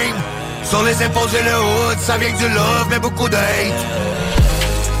fame. Sur les épaules j'ai le hood, ça vient que du love, mais beaucoup d'hate.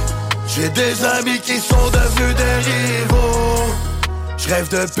 J'ai des amis qui sont devenus des rivaux. J'rêve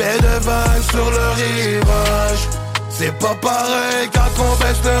de paix, de vagues sur le rivage. C'est pas pareil quand on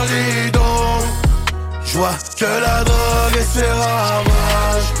baisse le rideau. J'vois que la drogue et ses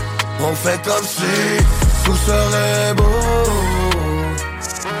ravages. On fait comme si tout serait beau.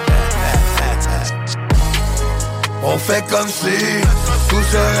 On fait comme si tout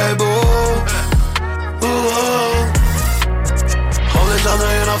serait beau. Oh, oh. On est j'en ai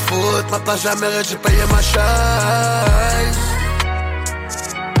rien à foutre, ma place jamais mérite, j'ai payé ma chaise.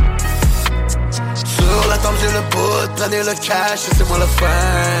 Sur la tombe j'ai le bout, prenez le cash, c'est moi le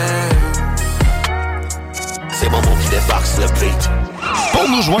fin. C'est mon mot qui débarque sur le beat. Pour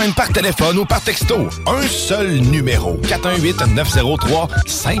nous joindre par téléphone ou par texto, un seul numéro.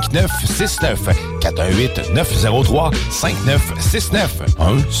 418-903-5969. 418-903-5969.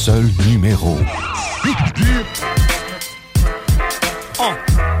 Un seul numéro.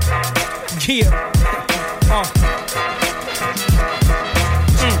 Yeah.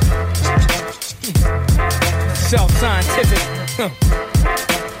 Self-scientific.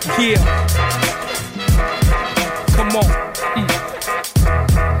 Yeah. Come on.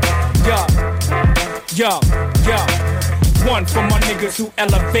 Yo. 1 for my niggas who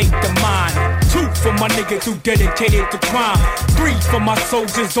elevate the mind. 2 for my niggas who dedicated to crime. 3 for my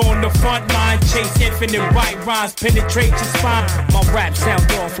soldiers on the front line. Chase infinite right rhymes, penetrate your spine. My rap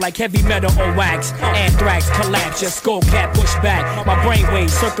sound off like heavy metal on wax. Anthrax collapse, your skull cap push back. My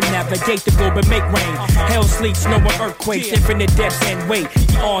brainwaves circumnavigate the globe and make rain. Hell sleep, snow and earthquakes, infinite depths and weight.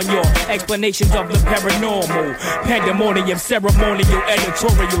 On your explanations of the paranormal. Pandemonium, ceremonial,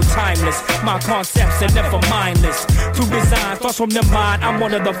 editorial, timeless. My concepts are never mindless. To design thoughts from the mind, I'm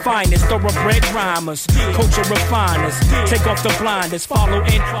one of the finest thoroughbred rhymers, culture refiners. Take off the blinders, follow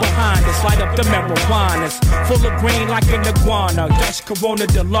in behind us, light up the marijuanas. Full of green like an iguana. Dutch Corona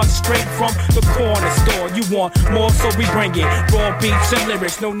Deluxe straight from the corner store. You want more, so we bring it. Raw beats and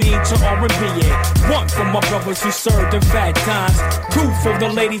lyrics, no need to R&B it. 1 for my brothers who served in fat times. 2 for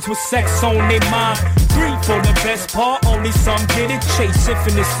the ladies with sex on their mind. 3 for the best part, only some get it. Chase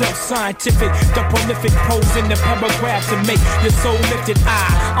infinite self-scientific, the prolific pose in the paragraph to make your soul lifted.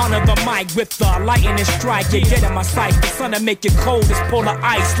 I honor the mic with the lightning strike. You get in my sight, the sun to make you cold as polar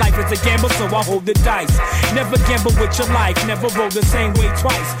ice. Life is a gamble, so I hold the dice. Never gamble with your life, never roll the same way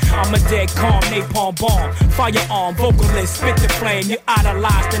twice. I'm a dead calm, napalm bomb, firearm, vocalist, spit the flame. You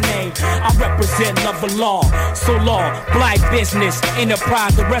idolize the name. I represent love of law, so law, black business,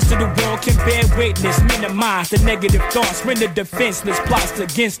 enterprise. The rest of the world can bear witness. Minimize the negative thoughts, render defenseless plots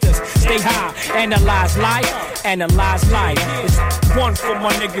against us. Stay high, analyze life. It's 1 for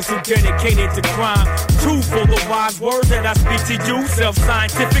my niggas who dedicated to crime. 2 for the wise words that I speak to you.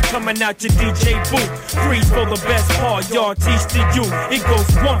 Self-scientific coming out your DJ booth. 3 for the best part y'all teach to you. It goes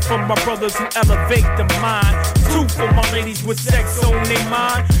 1 for my brothers who elevate the mind. 2 for my ladies with sex on their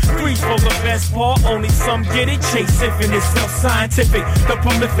mind. 3 for the best part, only some get it. Chase infinite, self-scientific, the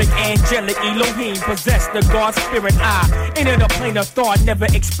prolific, angelic Elohim possess the God spirit. I enter the plane of thought never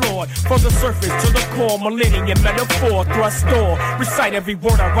explored. From the surface to the core, millennium metaphor, thrust store. Recite every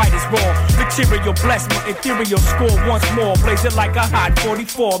word I write is raw. Material bless my ethereal score once more. Blaze it like a hot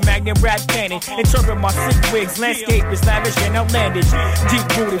 44 Magnum rap cannon. Interpret my sick wigs, landscape is lavish and outlandish.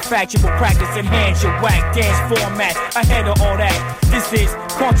 Deep rooted factual practice, enhance your whack dance format. Ahead of all that, this is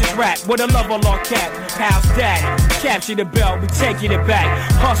conscious rap with a level or cap. How's that? Capture the bell, we taking it back.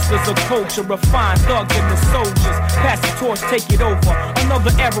 Hustlers of culture, refined thugs and the soldiers. Pass the torch, take it over.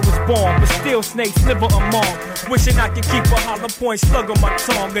 Another era was born, but still snakes sliver among. Wishing I could keep a hollow point slug on my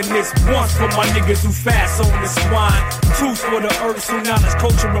tongue. And this 1 for my niggas who fast on the swine. 2's for the earth who knowledge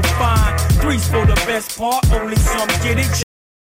culture refined. 3's for the best part, only some get it.